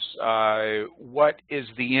areas. What is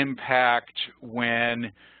the impact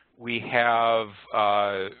when we have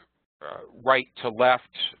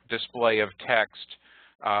right-to-left display of text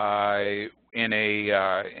in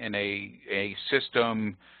a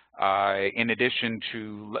system in addition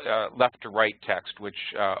to left-to-right text, which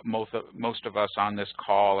most of us on this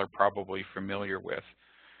call are probably familiar with?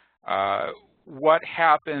 What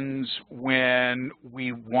happens when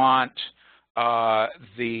we want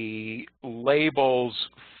the labels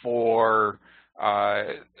for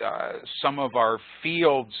some of our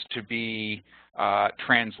fields to be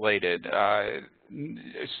translated,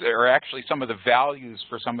 or actually some of the values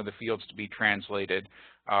for some of the fields to be translated?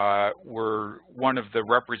 We're one of the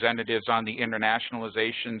representatives on the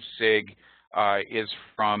Internationalization SIG is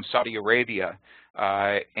from Saudi Arabia,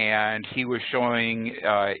 and he was showing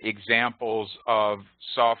examples of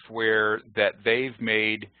software that they've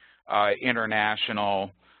made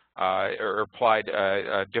international or applied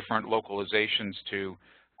different localizations to,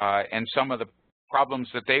 and some of the problems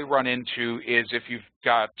that they run into is if you've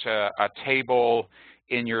got a table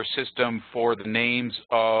in your system for the names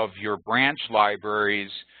of your branch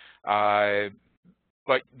libraries,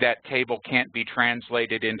 but that table can't be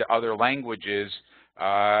translated into other languages,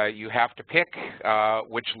 you have to pick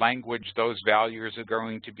which language those values are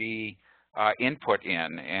going to be input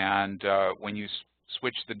in. And when you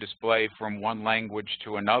switch the display from one language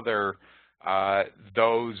to another,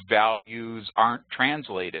 those values aren't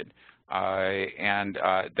translated. And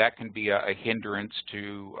that can be a hindrance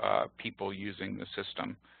to people using the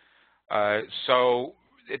system. So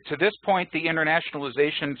to this point, the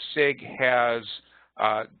Internationalization SIG has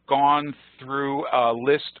gone through a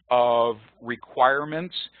list of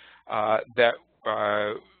requirements that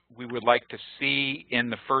we would like to see in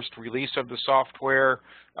the first release of the software,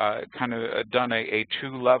 kind of done a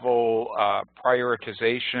two-level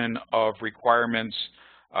prioritization of requirements,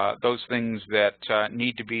 those things that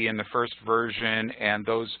need to be in the first version and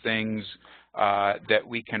those things that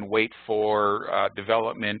we can wait for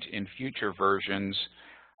development in future versions.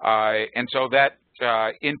 And so that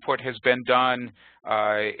input has been done,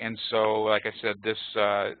 and so, like I said, this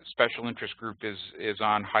special interest group is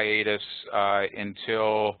on hiatus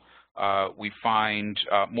until we find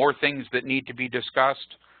more things that need to be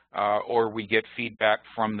discussed, or we get feedback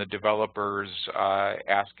from the developers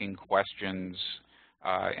asking questions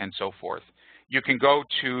and so forth. You can go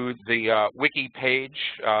to the wiki page.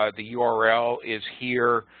 The URL is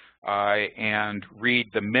here, and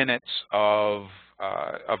read the minutes of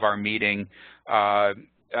our meeting.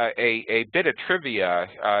 A bit of trivia,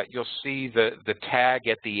 you'll see the tag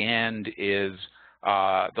at the end is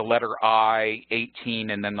the letter I,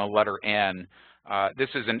 18, and then the letter N. This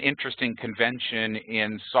is an interesting convention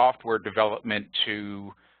in software development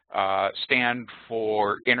to stand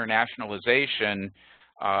for internationalization,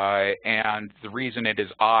 and the reason it is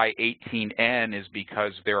I, 18N is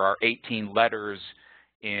because there are 18 letters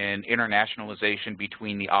in internationalization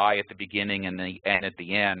between the I at the beginning and the N at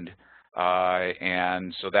the end.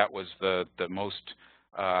 And so that was the most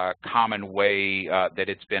common way that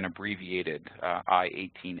it's been abbreviated,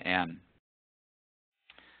 I-18N.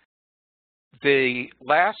 The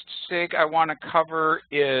last SIG I want to cover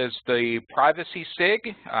is the privacy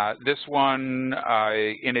SIG. This one,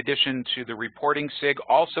 in addition to the reporting SIG,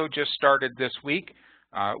 also just started this week.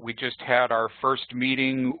 We just had our first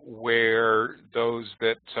meeting where those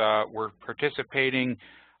that were participating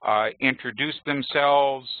introduced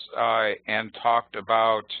themselves and talked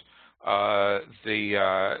about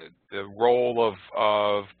the role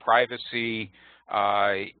of privacy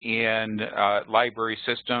in library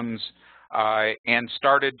systems, and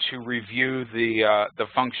started to review the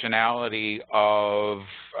functionality of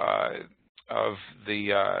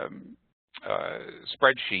the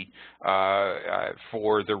spreadsheet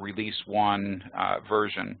for the Release 1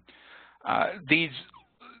 version. These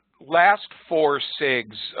last four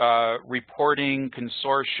SIGs, reporting,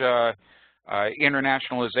 Consortia,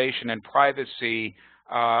 internationalization, and privacy,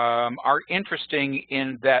 are interesting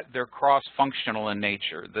in that they're cross-functional in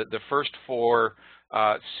nature. The first four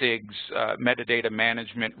SIGs, metadata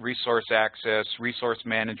management, resource access, resource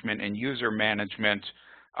management, and user management,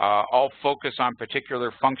 all focus on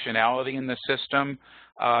particular functionality in the system.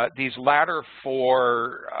 These latter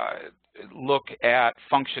four look at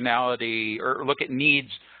functionality or look at needs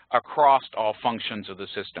across all functions of the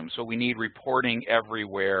system. So we need reporting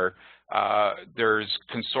everywhere. There's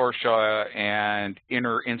consortia and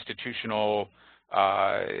interinstitutional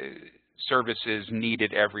services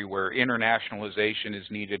needed everywhere. Internationalization is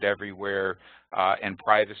needed everywhere, and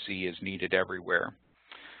privacy is needed everywhere.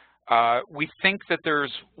 We think that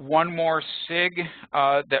there's one more SIG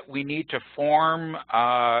that we need to form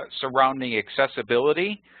surrounding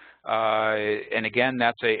accessibility. And again,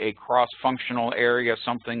 that's a cross-functional area,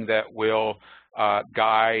 something that will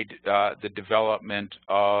guide the development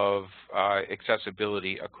of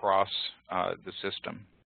accessibility across the system.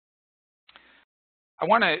 I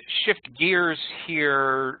want to shift gears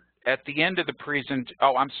here at the end of the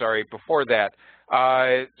before that.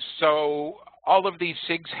 So all of these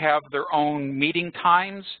SIGs have their own meeting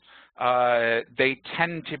times. They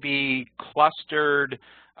tend to be clustered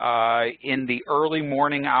in the early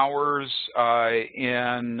morning hours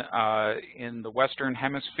in the Western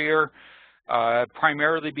Hemisphere,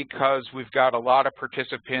 primarily because we've got a lot of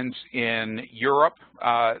participants in Europe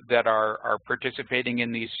that are participating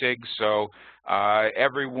in these SIGs. So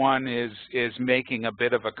everyone is making a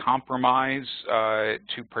bit of a compromise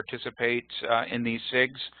to participate in these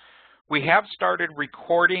SIGs. We have started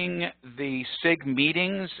recording the SIG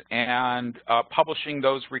meetings and publishing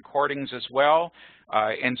those recordings as well.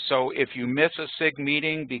 And so if you miss a SIG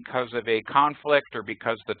meeting because of a conflict or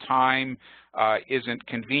because the time isn't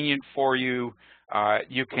convenient for you,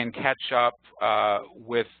 you can catch up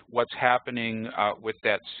with what's happening with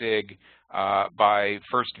that SIG by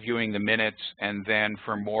first viewing the minutes and then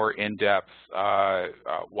for more in-depth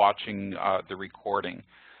watching the recording.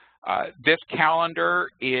 This calendar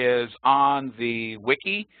is on the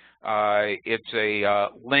wiki. It's a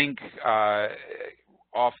link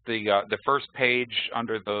off the first page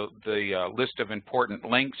under the list of important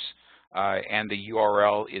links, and the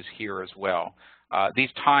URL is here as well.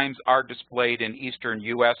 These times are displayed in Eastern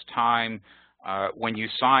U.S. time. When you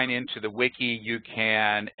sign into the wiki, you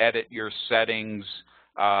can edit your settings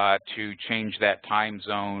to change that time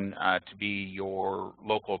zone to be your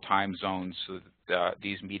local time zone so that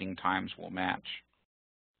these meeting times will match.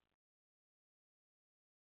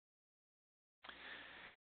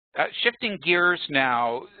 Shifting gears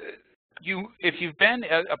now, if you've been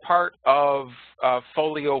a part of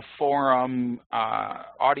Folio Forum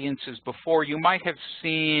audiences before, you might have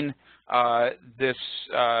seen this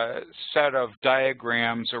set of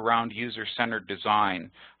diagrams around user-centered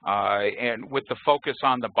design, and with the focus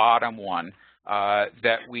on the bottom one,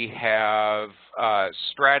 that we have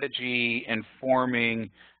strategy informing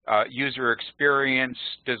user experience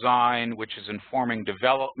design, which is informing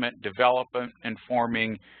development, development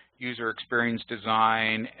informing user experience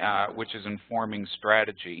design, which is informing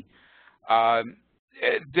strategy.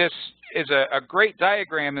 This is a great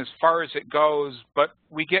diagram as far as it goes, but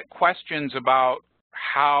we get questions about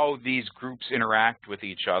how these groups interact with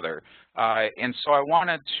each other. And so I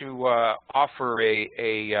wanted to offer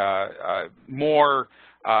a more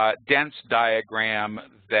dense diagram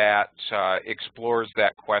that explores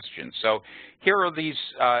that question. So here are these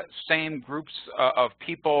same groups of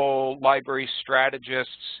people: library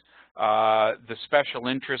strategists, the special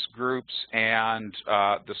interest groups, and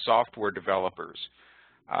the software developers.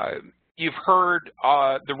 You've heard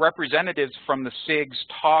the representatives from the SIGs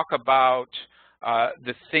talk about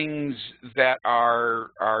the things that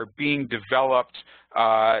are being developed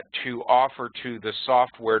to offer to the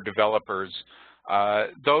software developers.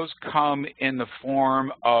 Those come in the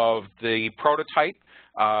form of the prototype,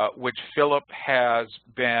 which Philip has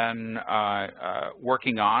been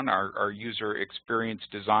working on, our user experience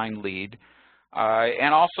design lead,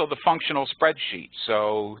 and also the functional spreadsheet.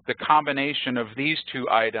 So the combination of these two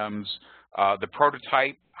items, the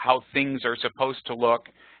prototype, how things are supposed to look,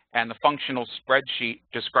 and the functional spreadsheet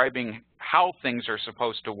describing how things are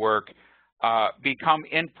supposed to work, become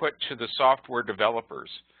input to the software developers.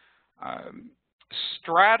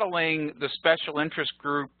 Straddling the special interest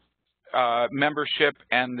group membership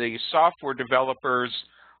and the software developers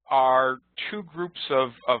are two groups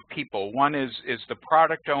of people. One is the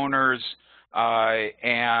product owners,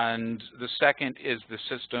 and the second is the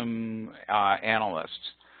system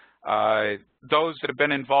analysts. Those that have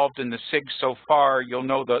been involved in the SIG so far, you'll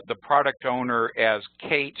know the product owner as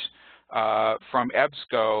Kate from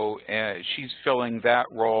EBSCO. She's filling that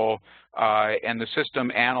role. And the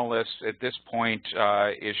system analyst at this point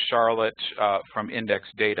is Charlotte from Index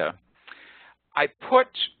Data. I put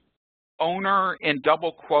owner in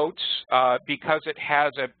double quotes because it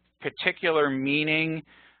has a particular meaning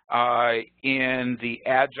in the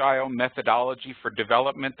agile methodology for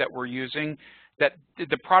development that we're using. That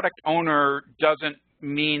the product owner doesn't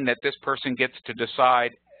mean that this person gets to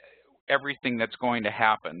decide everything that's going to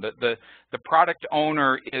happen. The product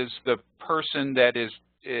owner is the person that is,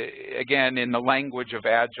 again, in the language of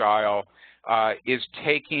Agile, is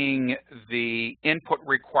taking the input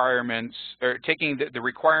requirements, or taking the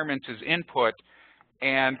requirements as input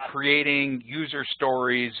and creating user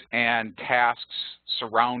stories and tasks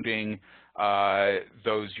surrounding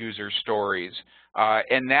those user stories.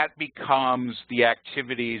 And that becomes the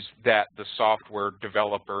activities that the software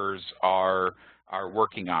developers are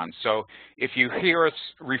working on. So if you hear us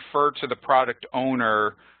refer to the product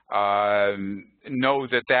owner, know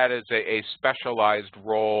that that is a specialized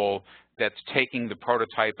role that's taking the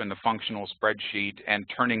prototype and the functional spreadsheet and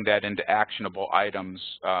turning that into actionable items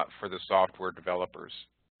for the software developers.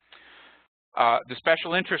 The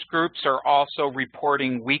special interest groups are also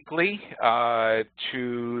reporting weekly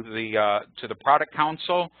to the product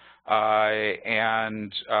council,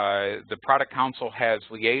 and the product council has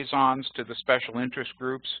liaisons to the special interest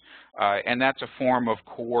groups, and that's a form of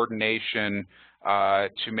coordination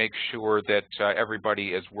to make sure that everybody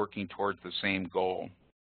is working towards the same goal.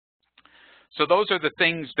 So those are the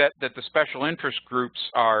things that the special interest groups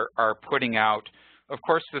are putting out. Of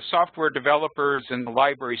course, the software developers and the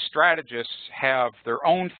library strategists have their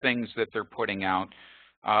own things that they're putting out.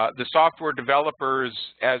 The software developers,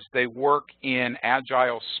 as they work in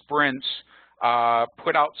agile sprints,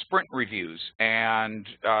 put out sprint reviews, and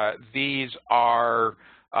these are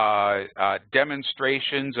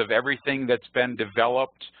demonstrations of everything that's been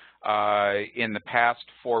developed in the past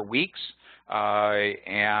 4 weeks,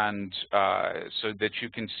 and so that you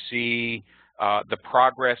can see the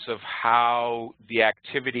progress of how the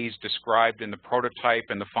activities described in the prototype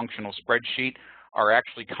and the functional spreadsheet are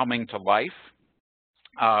actually coming to life.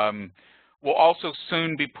 we'll also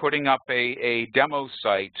soon be putting up a demo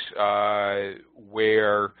site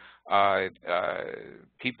where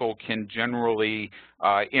people can generally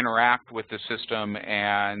interact with the system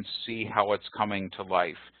and see how it's coming to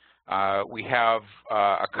life. We have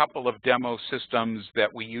a couple of demo systems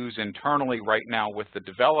that we use internally right now with the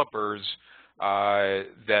developers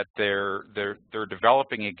that they're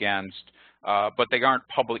developing against, but they aren't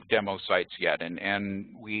public demo sites yet,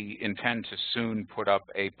 and we intend to soon put up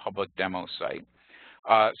a public demo site.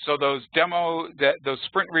 So those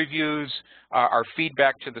sprint reviews are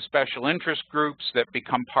feedback to the special interest groups that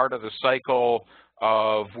become part of the cycle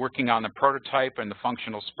of working on the prototype and the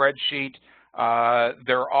functional spreadsheet.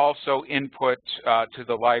 They're also input to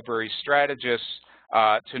the library strategists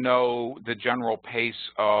to know the general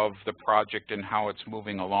pace of the project and how it's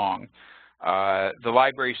moving along. The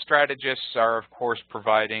library strategists are, of course,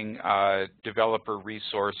 providing developer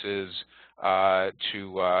resources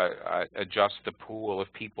to adjust the pool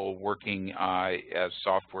of people working as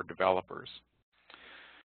software developers.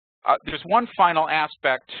 There's one final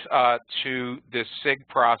aspect to this SIG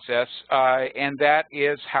process, and that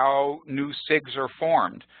is how new SIGs are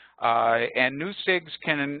formed. And new SIGs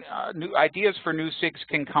ideas for new SIGs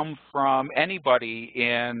can come from anybody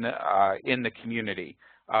in the community.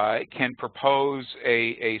 It can propose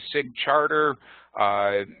a SIG charter,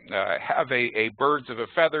 have a birds of a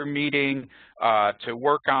feather meeting to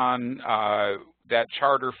work on that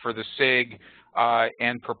charter for the SIG,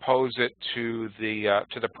 and propose it to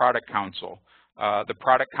the product council. The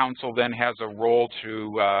product council then has a role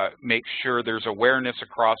to make sure there's awareness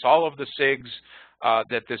across all of the SIGs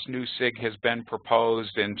that this new SIG has been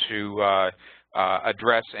proposed, and to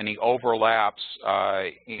address any overlaps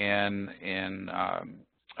in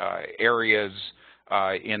areas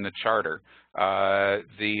in the charter.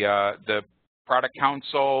 The product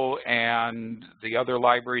council and the other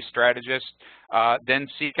library strategists then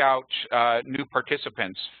seek out new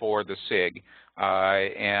participants for the SIG,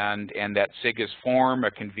 and that SIG is formed,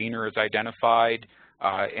 a convener is identified,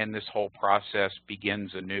 and this whole process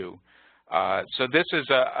begins anew. So this is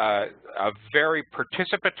a very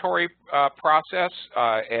participatory process,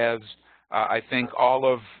 as I think all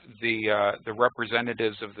of the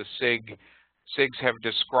representatives of the SIGs have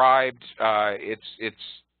described. It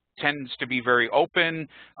tends to be very open,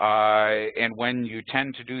 and when you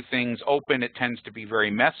tend to do things open, it tends to be very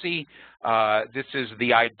messy. This is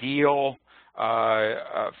the ideal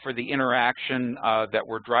for the interaction that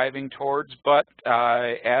we're driving towards, but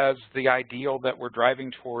as the ideal that we're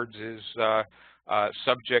driving towards is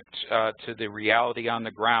subject to the reality on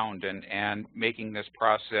the ground, and making this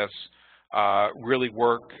process really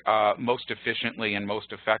work most efficiently and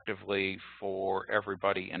most effectively for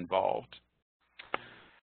everybody involved.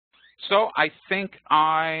 So I think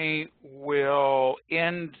I will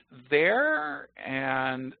end there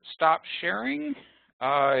and stop sharing.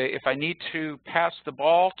 If I need to pass the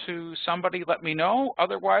ball to somebody, let me know.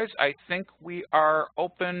 Otherwise, I think we are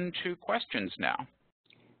open to questions now.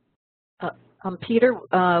 Peter,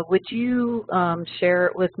 would you share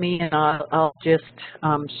it with me, and I'll just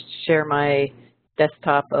share my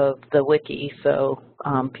desktop of the wiki so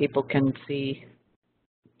people can see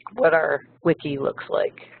what our wiki looks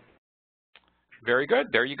like. Very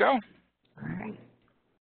good. There you go. All right.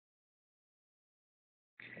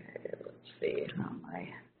 Okay, let's see. Oh, my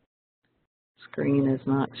screen is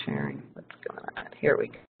not sharing. What's going on? Here we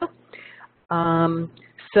go.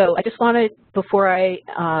 So I just wanted, before I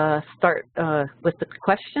start with the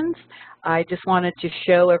questions, I just wanted to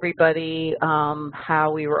show everybody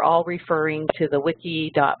how we were all referring to the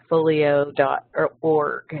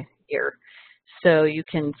wiki.folio.org here. So you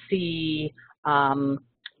can see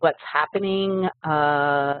what's happening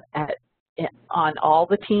on all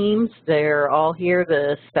the teams. They're all here,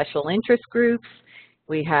 the special interest groups.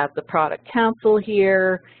 We have the product council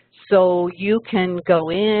here. So you can go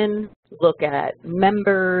in, look at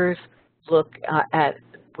members, look at,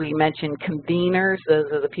 we mentioned conveners,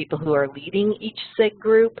 those are the people who are leading each SIG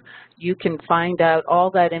group. You can find out all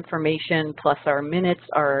that information, plus our minutes,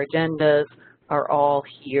 our agendas are all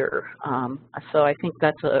here. So I think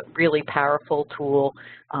that's a really powerful tool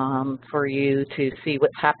for you to see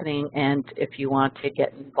what's happening, and if you want to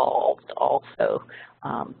get involved also,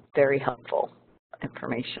 very helpful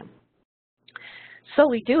information. So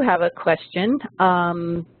we do have a question.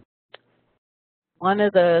 One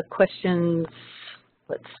of the questions,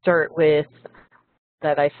 let's start with,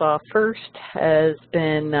 that I saw first has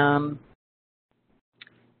been,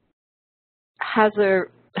 has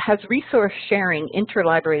resource sharing,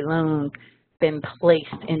 interlibrary loan, been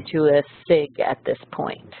placed into a SIG at this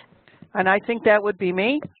point? And I think that would be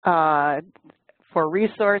me. for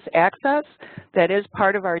resource access. That is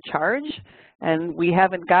part of our charge, and we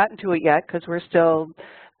haven't gotten to it yet because we're still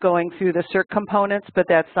going through the CERT components, but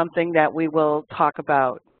that's something that we will talk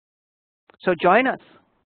about. So join us.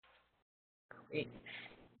 Great.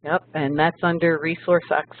 Yep, and that's under resource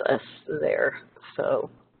access there. So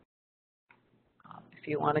if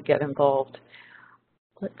you want to get involved.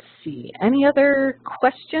 Let's see, any other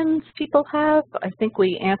questions people have? I think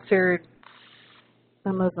we answered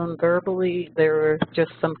some of them verbally. There were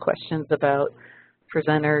just some questions about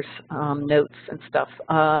presenters' notes and stuff.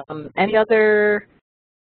 Any other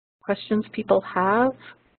questions people have?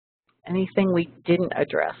 Anything we didn't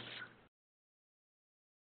address?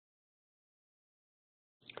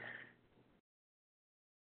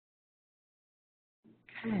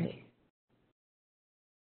 Okay.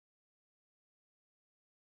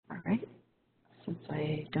 All right. Since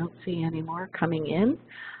I don't see any more coming in,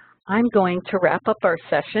 I'm going to wrap up our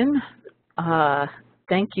session.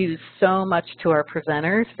 Thank you so much to our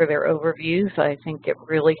presenters for their overviews. I think it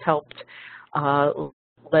really helped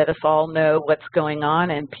let us all know what's going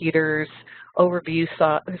on, and Peter's overview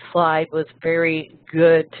slide was very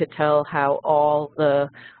good to tell how all the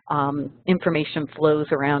information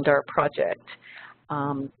flows around our project.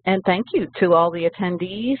 And thank you to all the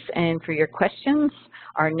attendees and for your questions.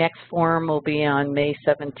 Our next forum will be on May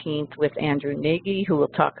 17th with Andrew Nagy, who will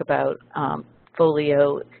talk about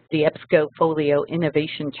FOLIO, the EBSCO FOLIO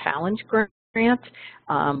Innovation Challenge Grant,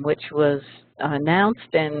 which was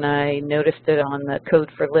announced, and I noticed it on the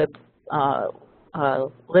Code for Lib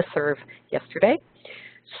listserv yesterday.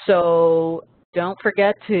 So don't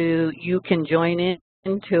forget you can join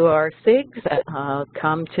into our SIGs,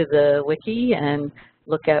 come to the wiki and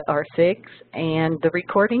look at our SIGs, and the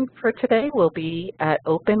recording for today will be at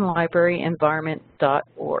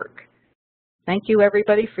openlibraryenvironment.org. Thank you,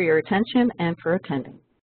 everybody, for your attention and for attending.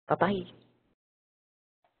 Bye-bye.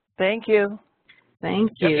 Thank you.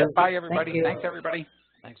 Thank you. Yep, bye, everybody. Thank you. Thanks, everybody.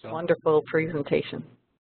 Thanks, Bill. Wonderful presentation.